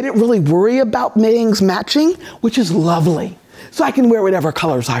 They didn't really worry about things matching, which is lovely. So I can wear whatever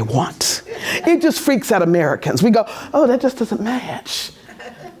colors I want. It just freaks out Americans. We go, oh, that just doesn't match.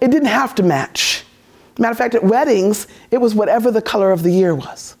 It didn't have to match. Matter of fact, at weddings, it was whatever the color of the year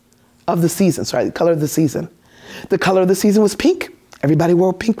was, of the season, sorry, the color of the season. The color of the season was pink. Everybody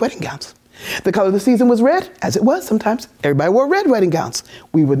wore pink wedding gowns. The color of the season was red, as it was sometimes. Everybody wore red wedding gowns.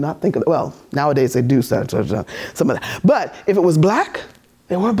 We would not think of it. Well, nowadays they do some of that. But if it was black,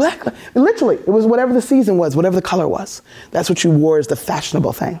 they wore black. Literally, it was whatever the season was, whatever the color was. That's what you wore as the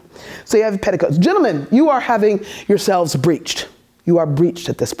fashionable thing. So you have petticoats. Gentlemen, you are having yourselves breeched. You are breeched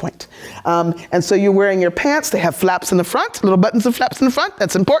at this point. And so you're wearing your pants. They have flaps in the front, little buttons and flaps in the front.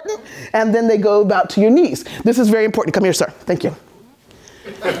 That's important. And then they go about to your knees. This is very important. Come here, sir. Thank you.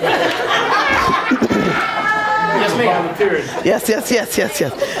 Yes, ma'am.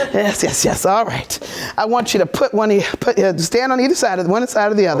 Yes. All right. I want you to put stand on either side of one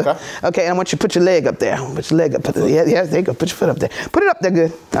side or the other. Okay. And I want you to put your leg up there. Put your leg up. Yes, there you go. Put your foot up there. Put it up there.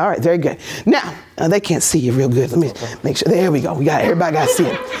 Good. All right. Very good. Now, they can't see you real good. Let me make sure. There we go. Everybody got to see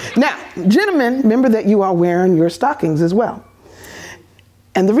it. Now, gentlemen, remember that you are wearing your stockings as well.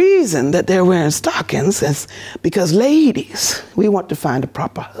 And the reason that they're wearing stockings is because, ladies, we want to find a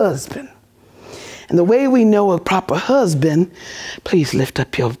proper husband. And the way we know a proper husband, please lift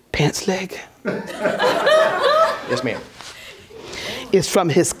up your pants leg. Yes, ma'am. Is from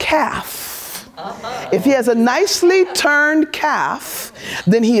his calf. If he has a nicely turned calf,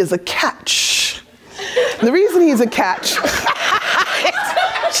 then he is a catch. The reason he's a catch,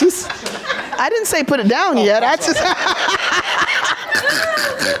 I didn't say put it down yet. I just...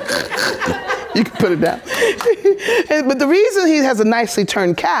 You can put it down. But the reason he has a nicely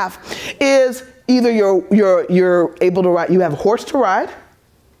turned calf is either you're able to ride, you have a horse to ride.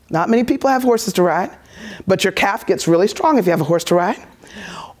 Not many people have horses to ride, but your calf gets really strong if you have a horse to ride.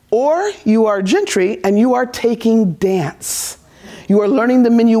 Or you are gentry and you are taking dance. You are learning the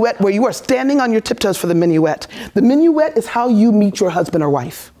minuet where you are standing on your tiptoes for the minuet. The minuet is how you meet your husband or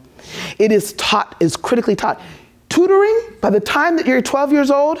wife. It is critically taught. Tutoring, by the time that you're 12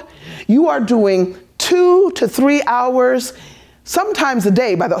 years old, you are doing 2 to 3 hours, sometimes a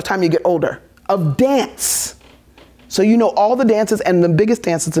day by the time you get older, of dance. So you know all the dances, and the biggest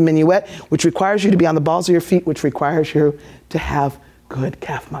dance is the minuet, which requires you to be on the balls of your feet, which requires you to have good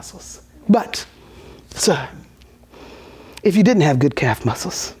calf muscles. But, sir, if you didn't have good calf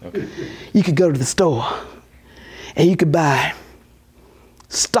muscles, you could go to the store and you could buy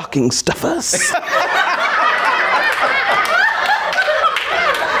stocking stuffers.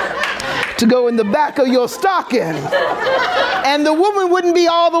 To go in the back of your stocking. And the woman wouldn't be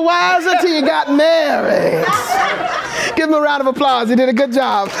all the wiser till you got married. Give him a round of applause. He did a good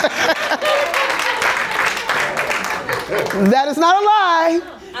job. That is not a lie.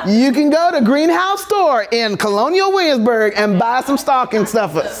 You can go to Greenhouse Store in Colonial Williamsburg and buy some stocking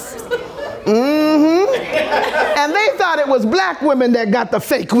stuffers. And they thought it was black women that got the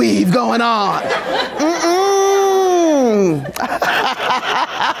fake weave going on.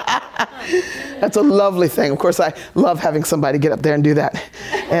 That's a lovely thing. Of course, I love having somebody get up there and do that.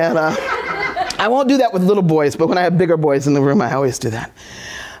 And I won't do that with little boys, but when I have bigger boys in the room, I always do that.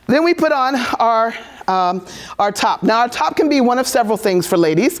 Then we put on our top. Now, our top can be one of several things for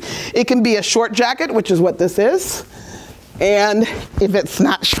ladies. It can be a short jacket, which is what this is. And if it's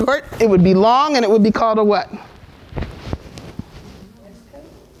not short, it would be long, and it would be called a what?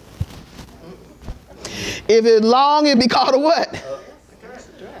 If it's long, it'd be called a what?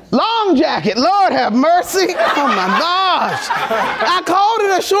 Long jacket. Lord have mercy. Oh my gosh. I called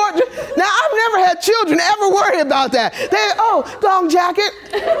it a short jacket. Now, I've never had children ever worry about that. Long jacket.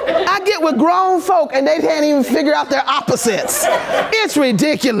 I get with grown folk and they can't even figure out their opposites. It's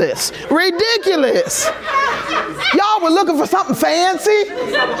ridiculous. Ridiculous. Y'all were looking for something fancy?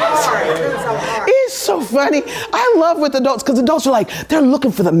 It's so funny. I love with adults because adults are like, they're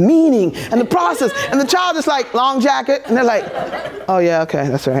looking for the meaning and the process. And the child is like, long jacket. And they're like, oh yeah, okay,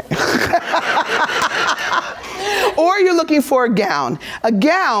 that's right. Or you're looking for a gown. A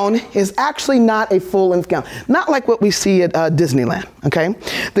gown is actually not a full-length gown. Not like what we see at Disneyland, okay?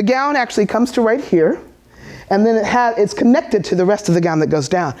 The gown actually comes to right here, and then it's connected to the rest of the gown that goes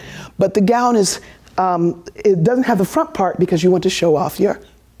down. But the gown is, it doesn't have the front part because you want to show off your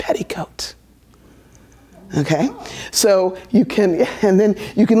petticoat. Okay, so you can, and then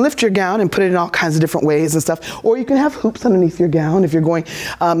you can lift your gown and put it in all kinds of different ways and stuff, or you can have hoops underneath your gown if you're going.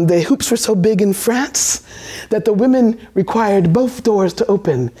 The hoops were so big in France that the women required both doors to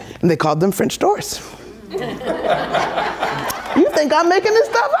open, and they called them French doors. You think I'm making this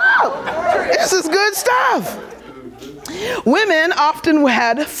stuff up? This is good stuff. Women often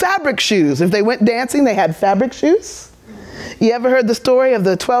had fabric shoes. If they went dancing, they had fabric shoes. You ever heard the story of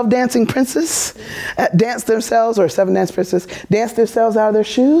the 12 dancing princes dance themselves, or 7 dancing princes, dance themselves out of their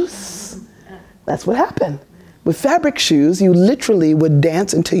shoes? That's what happened. With fabric shoes, you literally would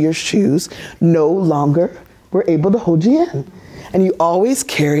dance until your shoes no longer were able to hold you in. And you always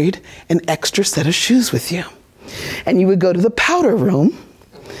carried an extra set of shoes with you. And you would go to the powder room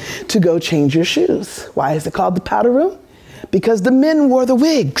to go change your shoes. Why is it called the powder room? Because the men wore the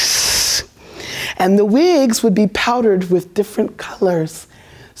wigs. And the wigs would be powdered with different colors,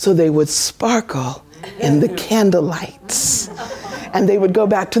 so they would sparkle in the candlelights. And they would go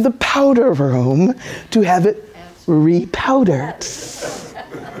back to the powder room to have it repowdered.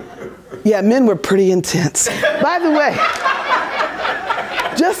 Yeah, men were pretty intense. By the way,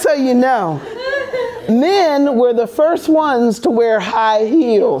 just so you know, men were the first ones to wear high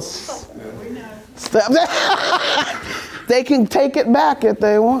heels. They can take it back if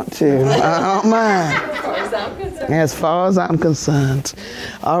they want to. I don't mind. As far as I'm concerned.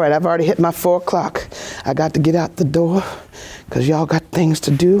 All right, I've already hit my 4 o'clock. I got to get out the door because y'all got things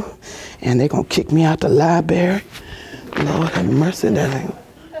to do, and they're going to kick me out the library. Lord have mercy.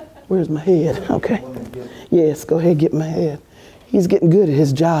 Where's my head? Okay. Yes, go ahead, get my head. He's getting good at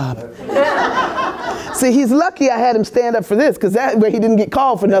his job. See, he's lucky I had him stand up for this, because that way he didn't get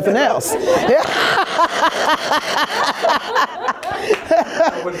called for nothing else.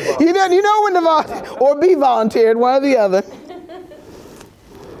 You know when to volunteer, or be volunteered, one or the other.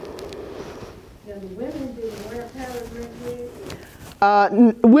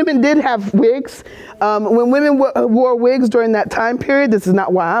 Women did have wigs. When women wore wigs during that time period, this is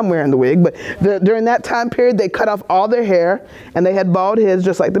not why I'm wearing the wig, but during that time period, they cut off all their hair, and they had bald heads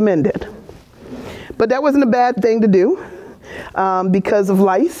just like the men did. But that wasn't a bad thing to do because of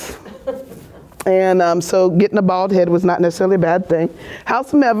lice. And so getting a bald head was not necessarily a bad thing.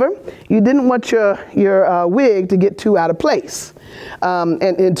 Howsoever, you didn't want your wig to get too out of place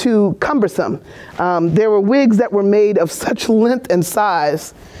and too cumbersome. There were wigs that were made of such length and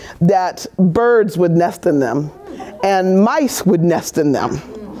size that birds would nest in them and mice would nest in them.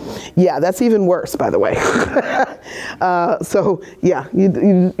 Yeah, that's even worse, by the way. So yeah,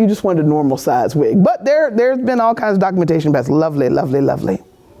 you just wanted a normal size wig. But there's been all kinds of documentation about it. Lovely, lovely, lovely.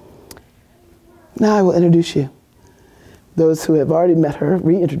 Now I will introduce you. Those who have already met her,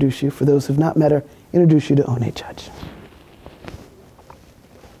 reintroduce you. For those who have not met her, introduce you to One Judge.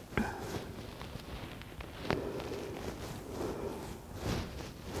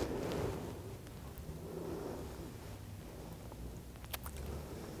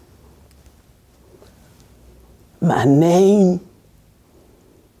 My name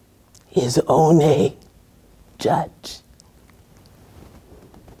is One Judge.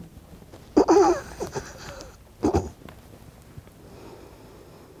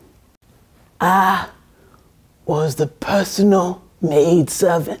 I was the personal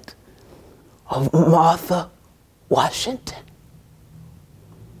maidservant of Martha Washington.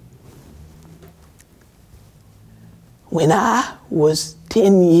 When I was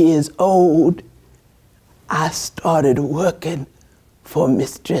 10 years old, I started working for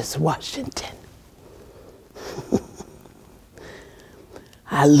Mistress Washington.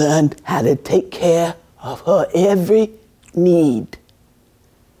 I learned how to take care of her every need.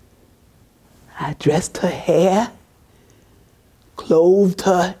 I dressed her hair, clothed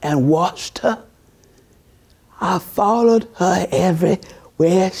her, and washed her. I followed her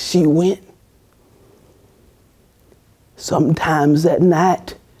everywhere she went. Sometimes at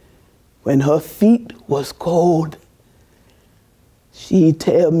night, when her feet was cold, she'd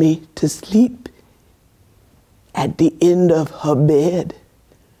tell me to sleep at the end of her bed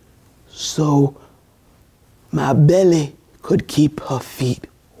so my belly could keep her feet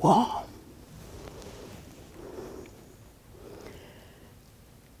warm.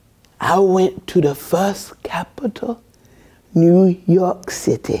 I went to the first capital, New York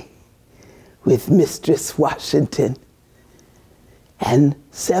City, with Mistress Washington and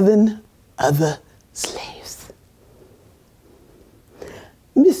 7 other slaves.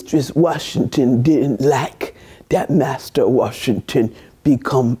 Mistress Washington didn't like that Master Washington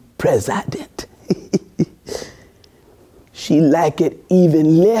become president. She liked it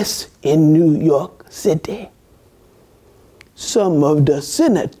even less in New York City. Some of the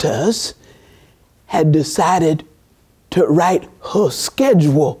senators had decided to write her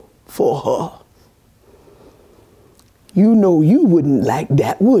schedule for her. You know you wouldn't like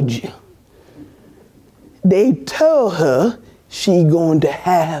that, would you? They tell her she going to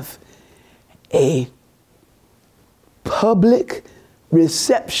have a public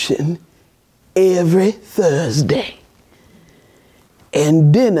reception every Thursday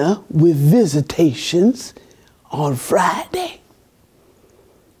and dinner with visitations on Friday.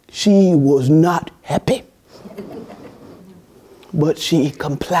 She was not happy, but she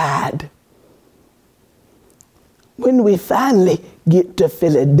complied. When we finally get to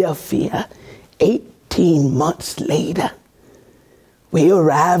Philadelphia, 18 months later, we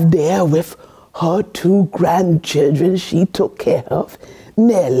arrived there with her 2 grandchildren she took care of,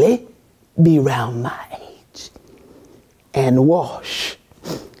 Nellie, be around my age, and Wash,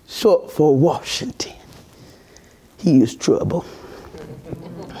 short for Washington. He is trouble.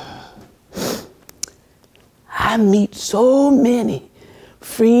 I meet so many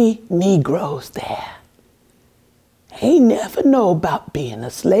free Negroes there. They never know about being a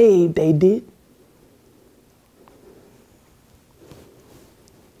slave, they did.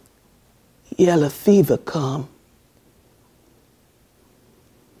 Yellow fever come.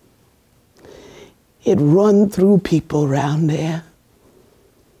 It run through people around there.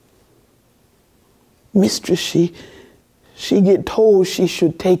 Mistress, she get told she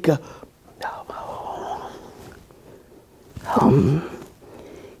should take a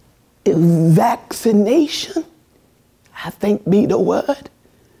vaccination, I think be the word.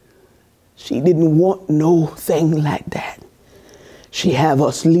 She didn't want no thing like that. She have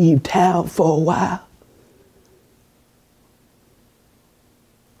us leave town for a while.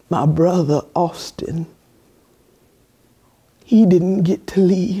 My brother Austin, he didn't get to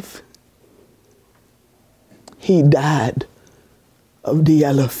leave. He died of the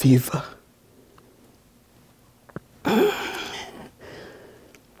yellow fever.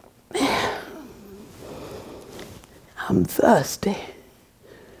 I'm thirsty.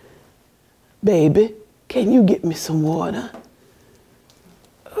 Baby, can you get me some water?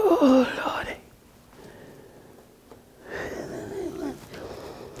 Oh, Lordy.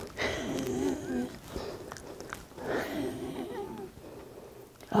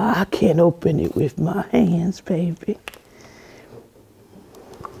 I can't open it with my hands, baby.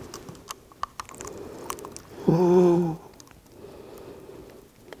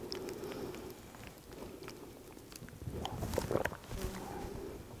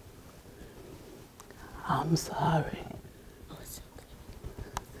 I'm sorry. Oh, it's okay.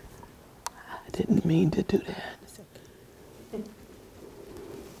 I didn't mean to do that. It's okay.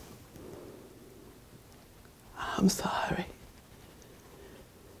 I'm sorry.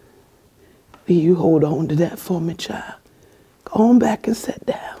 Will you hold on to that for me, child? Go on back and sit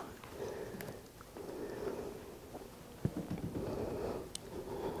down.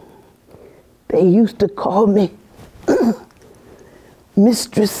 They used to call me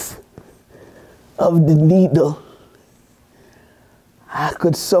Mistress of the Needle. I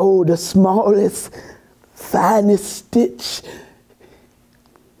could sew the smallest, finest stitch.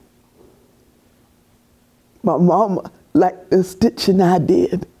 My mama liked the stitching I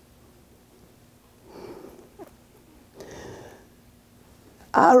did.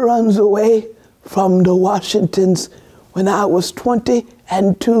 I runs away from the Washingtons when I was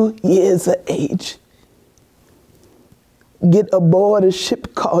 22 years of age. Get aboard a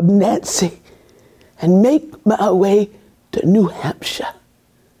ship called Nancy and make my way to New Hampshire.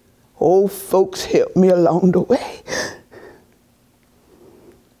 Old folks helped me along the way.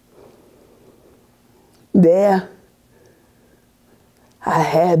 There, I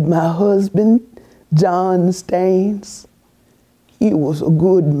had my husband, John Staines. He was a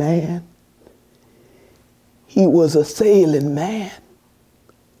good man. He was a sailing man.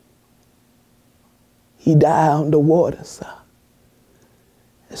 He died on the water, sir,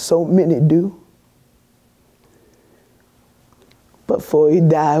 as so many do. But before he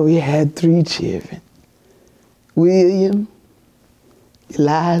died, we had 3 children: William,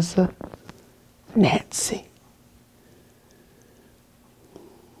 Eliza, Nancy.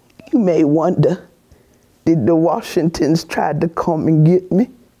 You may wonder, did the Washingtons try to come and get me?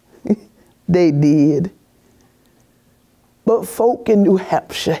 They did. But folk in New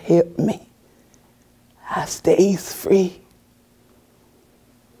Hampshire helped me. I stays free.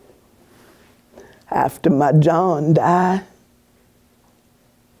 After my John died,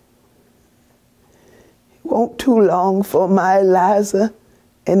 it wasn't too long for my Eliza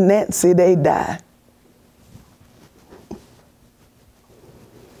and Nancy, they died.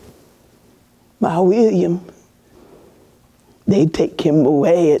 My William They take him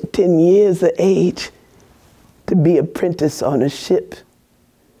away at 10 years of age to be apprentice on a ship.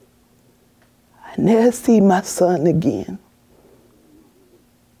 I never see my son again.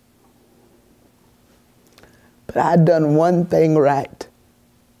 But I done one thing right.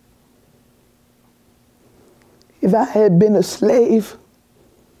 If I had been a slave,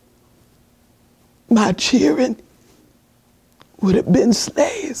 my children would have been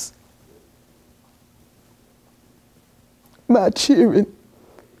slaves. My children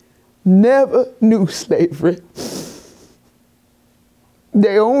never knew slavery.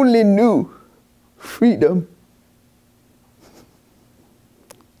 They only knew freedom.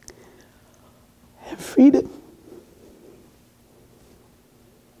 And freedom,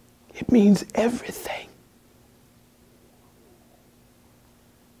 it means everything.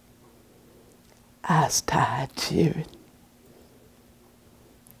 I was tired, children.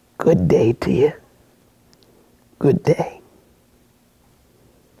 Good day to you. Good day.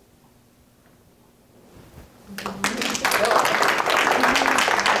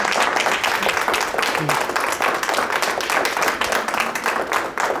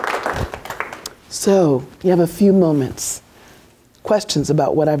 So, you have a few moments. Questions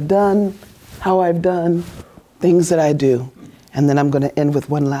about what I've done, how I've done, things that I do. And then I'm going to end with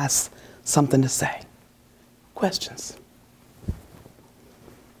one last something to say. Questions?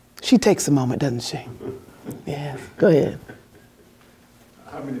 She takes a moment, doesn't she? Yeah, go ahead.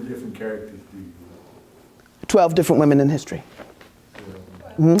 How many different characters do you 12 different women in history.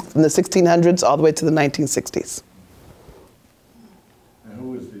 From the 1600s all the way to the 1960s. And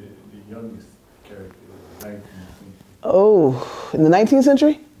who is the youngest character in the 19th century? Oh, in the 19th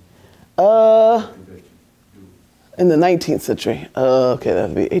century? In the 19th century. Okay, that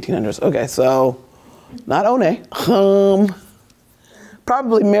would be 1800s. Okay, so not One.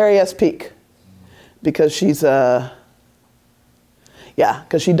 Probably Mary S. Peake, because she's yeah,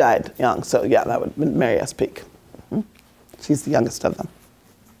 because she died young. So yeah, that would be Mary S. Peake. She's the youngest of them.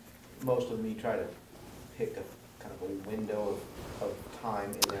 Most of them, you try to pick a kind of a window of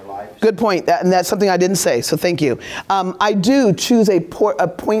time in their life. Good point, and that's something I didn't say, so thank you. I do choose a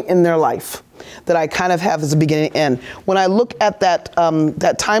point in their life that I kind of have as a beginning and end. When I look at that,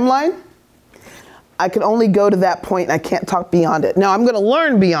 that timeline, I can only go to that point and I can't talk beyond it. Now I'm going to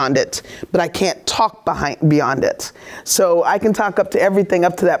learn beyond it, but I can't talk beyond it. So I can talk up to everything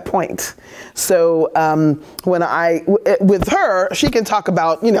up to that point. So when with her, she can talk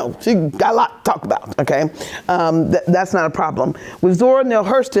about, you know, she got a lot to talk about, okay? That's not a problem. With Zora Neale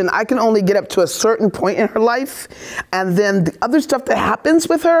Hurston, I can only get up to a certain point in her life, and then the other stuff that happens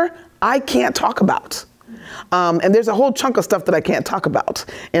with her, I can't talk about. And there's a whole chunk of stuff that I can't talk about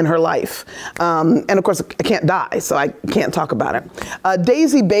in her life. And of course, I can't die, so I can't talk about it.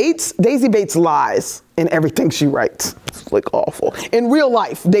 Daisy Bates lies in everything she writes. It's like awful. In real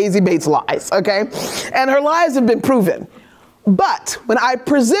life, Daisy Bates lies, okay? And her lies have been proven. But when I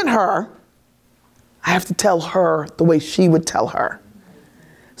present her, I have to tell her the way she would tell her.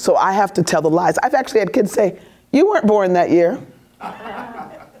 So I have to tell the lies. I've actually had kids say, "You weren't born that year."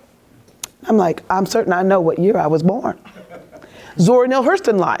 I'm like, I'm certain I know what year I was born. Zora Neale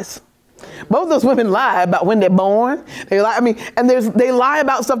Hurston lies. Both those women lie about when they're born. They lie, I mean, and they lie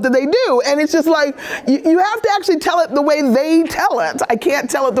about stuff that they do. And it's just like, you have to actually tell it the way they tell it. I can't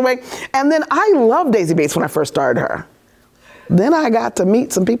tell it the way. And then I loved Daisy Bates when I first started her. Then I got to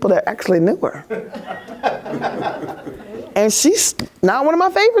meet some people that actually knew her. And she's not one of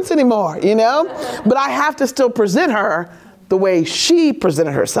my favorites anymore, you know? But I have to still present her the way she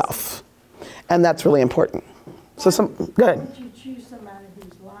presented herself. And that's really important. So go ahead. Why would you choose somebody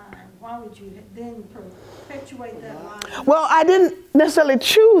who's lying? Why would you then perpetuate that lie? Well, I didn't necessarily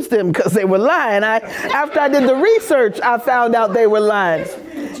choose them because they were lying. After I did the research, I found out they were lying.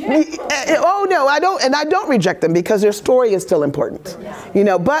 Oh no, I don't, and I don't reject them because their story is still important, you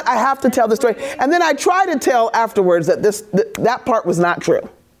know. But I have to tell the story, and then I try to tell afterwards that that part was not true,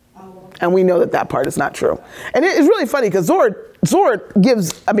 and we know that that part is not true. And it's really funny because Zora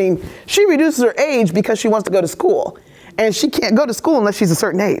gives, I mean, she reduces her age because she wants to go to school. And she can't go to school unless she's a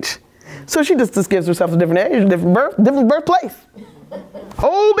certain age. So she just gives herself a different age, different birthplace.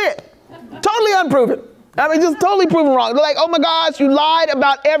 Whole bit. Totally unproven. I mean, just totally proven wrong. They're like, oh my gosh, you lied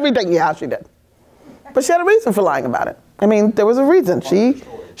about everything. Yeah, she did. But she had a reason for lying about it. I mean, there was a reason.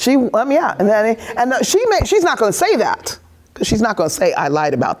 Yeah. And she's not going to say that. Because she's not going to say, I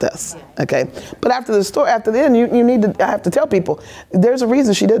lied about this, okay? But after the end, I have to tell people, there's a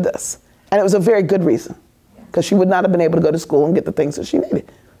reason she did this. And it was a very good reason. Because she would not have been able to go to school and get the things that she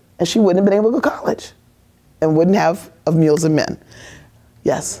needed. And she wouldn't have been able to go to college. And wouldn't have of Mules and Men.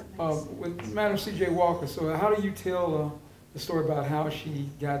 Yes? With Madam C.J. Walker, so how do you tell the story about how she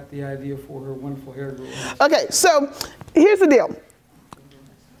got the idea for her wonderful hair growing. Okay, so here's the deal.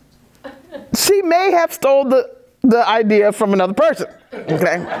 She may have stole the idea from another person,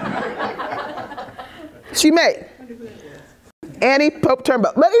 okay? She may. Annie Pope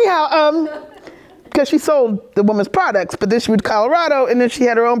Turnbow. But anyhow, because she sold the woman's products, but then she went to Colorado, and then she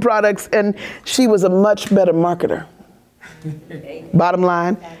had her own products, and she was a much better marketer. Bottom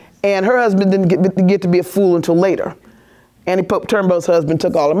line. And her husband didn't get to be a fool until later. Annie Pope Turnbow's husband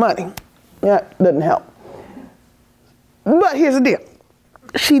took all the money. Yeah, doesn't help. But here's the deal.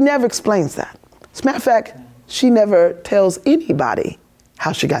 She never explains that. As a matter of fact, she never tells anybody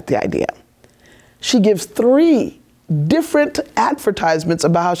how she got the idea. She gives 3 different advertisements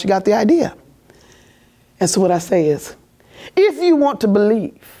about how she got the idea. And so what I say is, if you want to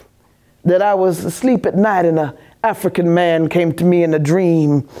believe that I was asleep at night and an African man came to me in a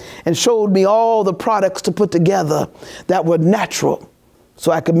dream and showed me all the products to put together that were natural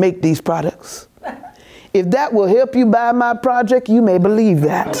so I could make these products, if that will help you buy my project, you may believe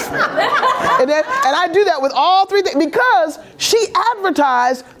that. and I do that with all 3 things because she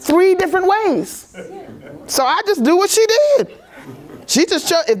advertised 3 different ways. So I just do what she did. She just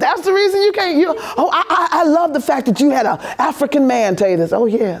showed, if that's the reason you can't, I love the fact that you had an African man tell you this. Oh,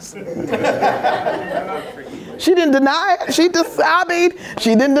 yes. She didn't deny it. She just,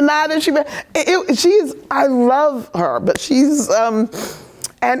 she didn't deny that I love her, but she's,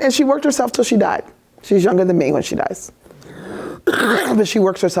 and she worked herself till she died. She's younger than me when she dies. But she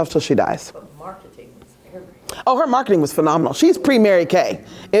works herself till she dies. Marketing was everything. Oh, her marketing was phenomenal. She's pre-Mary Kay.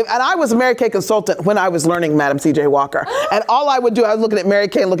 And I was a Mary Kay consultant when I was learning Madam C.J. Walker. And all I would do, I was looking at Mary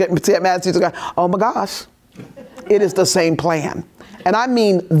Kay and looking at Madam C.J. Walker, oh my gosh, it is the same plan. And I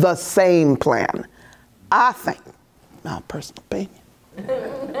mean the same plan. I think, my personal opinion,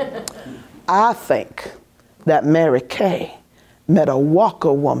 I think that Mary Kay met a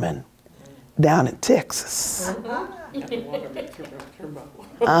Walker woman down in Texas. No, she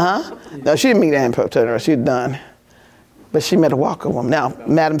didn't meet Annie Pope Turner. She'd done. But she met a Walker woman. Now,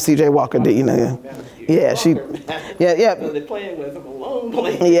 Madam C.J. Walker did, you know. Yeah, she, yeah. The plan was a long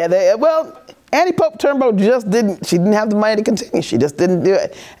plan. Yeah, well, Annie Pope Turnbow she didn't have the money to continue. She just didn't do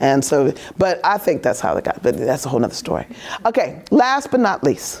it. And so, but I think that's how they got, but that's a whole nother story. Okay, last but not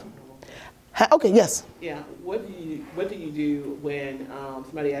least. Okay, yes. Yeah, what do you do when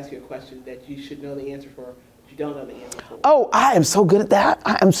somebody asks you a question that you should know the answer for, but you don't know the answer for? Oh, I am so good at that.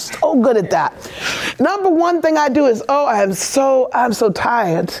 I am so good at that. Number one thing I do is, I'm so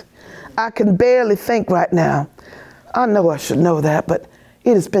tired. I can barely think right now. I know I should know that, but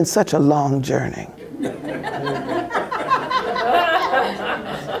it has been such a long journey.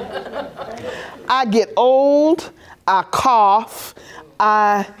 I get old, I cough,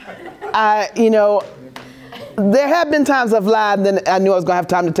 you know, there have been times I've lied and then I knew I was going to have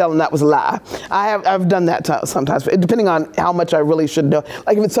time to tell them that was a lie. I've done that sometimes, depending on how much I really should know.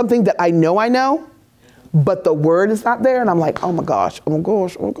 Like if it's something that I know, but the word is not there and I'm like, oh my gosh.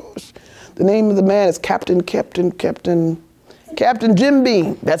 The name of the man is Captain Jim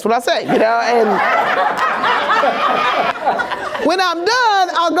Beam. That's what I say, you know, and when I'm done,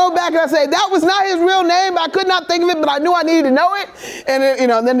 I'll go back and I say, that was not his real name. I could not think of it, but I knew I needed to know it. And then, you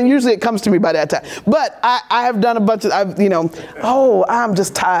know, then usually it comes to me by that time. But I have done a bunch of, I'm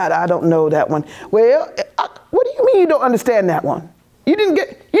just tired. I don't know that one. Well, what do you mean you don't understand that one? You don't know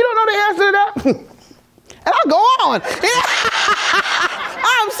the answer to that? And I'll go on.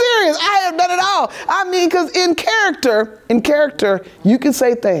 I'm serious. I have done it all. I mean, because in character, you can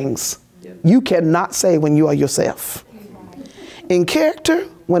say things you cannot say when you are yourself. In character,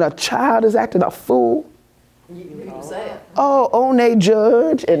 when a child is acting a fool, One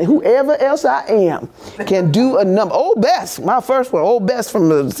Judge and whoever else I am can do a number. Old Bess, my first one, Old Bess from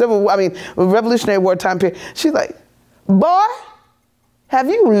the Revolutionary War time period. She's like, boy, have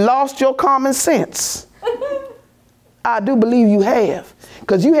you lost your common sense? I do believe you have.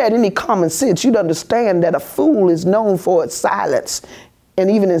 Because you had any common sense, you'd understand that a fool is known for its silence. And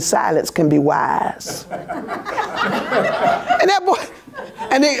even in silence can be wise. And that boy,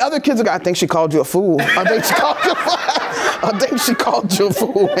 and the other kids are going, I think she called you a fool. I think she called you a fool. I think she called you a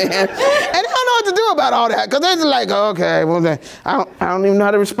fool, man. And they don't know what to do about all that. Because they're just like, okay, well, then, I don't even know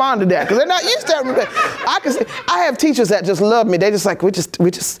how to respond to that. Because they're not used to that. I have teachers that just love me. They just like, and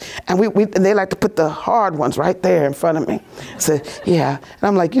they like to put the hard ones right there in front of me. Say, yeah. And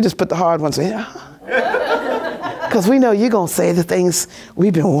I'm like, you just put the hard ones in. Because we know you're going to say the things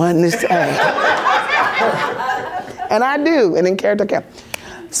we've been wanting to say. And I do, and in character I can.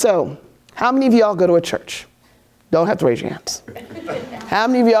 So, how many of y'all go to a church? Don't have to raise your hands. How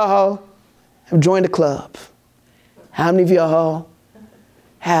many of y'all have joined a club? How many of y'all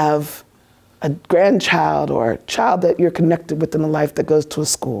have a grandchild or a child that you're connected with in a life that goes to a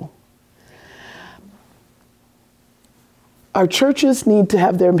school? Our churches need to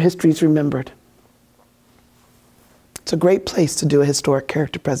have their histories remembered. It's a great place to do a historic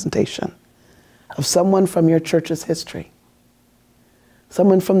character presentation of someone from your church's history,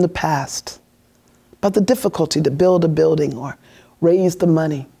 someone from the past, about the difficulty to build a building or raise the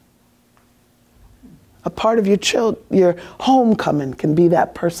money. A part of your homecoming can be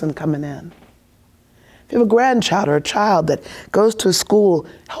that person coming in. If you have a grandchild or a child that goes to a school,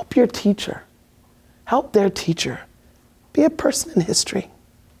 help your teacher, help their teacher. Be a person in history.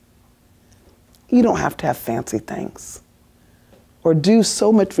 You don't have to have fancy things or do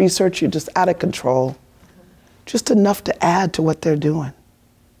so much research you're just out of control. Just enough to add to what they're doing.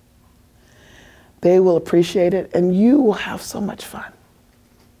 They will appreciate it and you will have so much fun.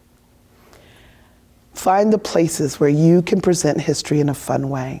 Find the places where you can present history in a fun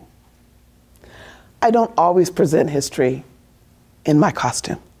way. I don't always present history in my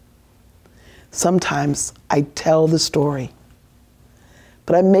costume. Sometimes I tell the story,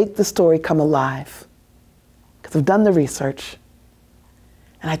 but I make the story come alive because I've done the research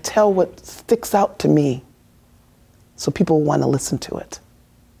and I tell what sticks out to me so people want to listen to it.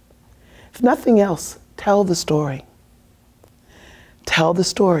 If nothing else, tell the story. Tell the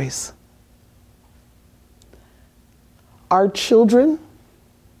stories. Our children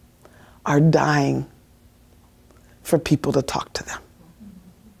are dying for people to talk to them.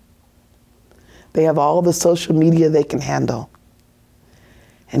 They have all the social media they can handle.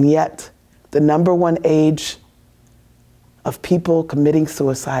 And yet, the #1 age of people committing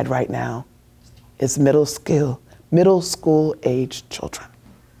suicide right now is middle school age children.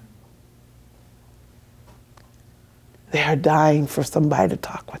 They are dying for somebody to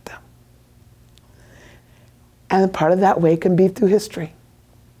talk with them. And part of that way can be through history.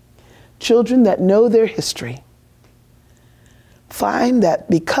 Children that know their history find that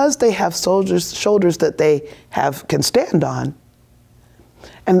because they have shoulders that they can stand on,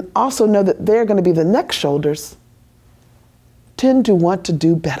 and also know that they're going to be the next shoulders, tend to want to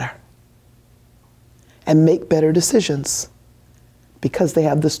do better and make better decisions because they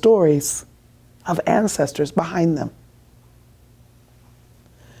have the stories of ancestors behind them.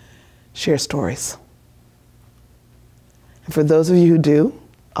 Share stories. And for those of you who do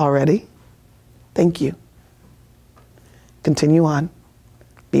already, thank you. Continue on.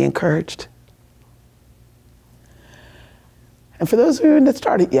 Be encouraged. And for those of you who haven't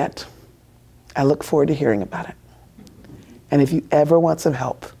started yet, I look forward to hearing about it. And if you ever want some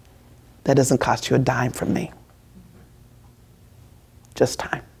help, that doesn't cost you a dime from me. Just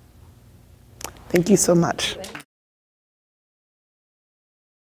time. Thank you so much.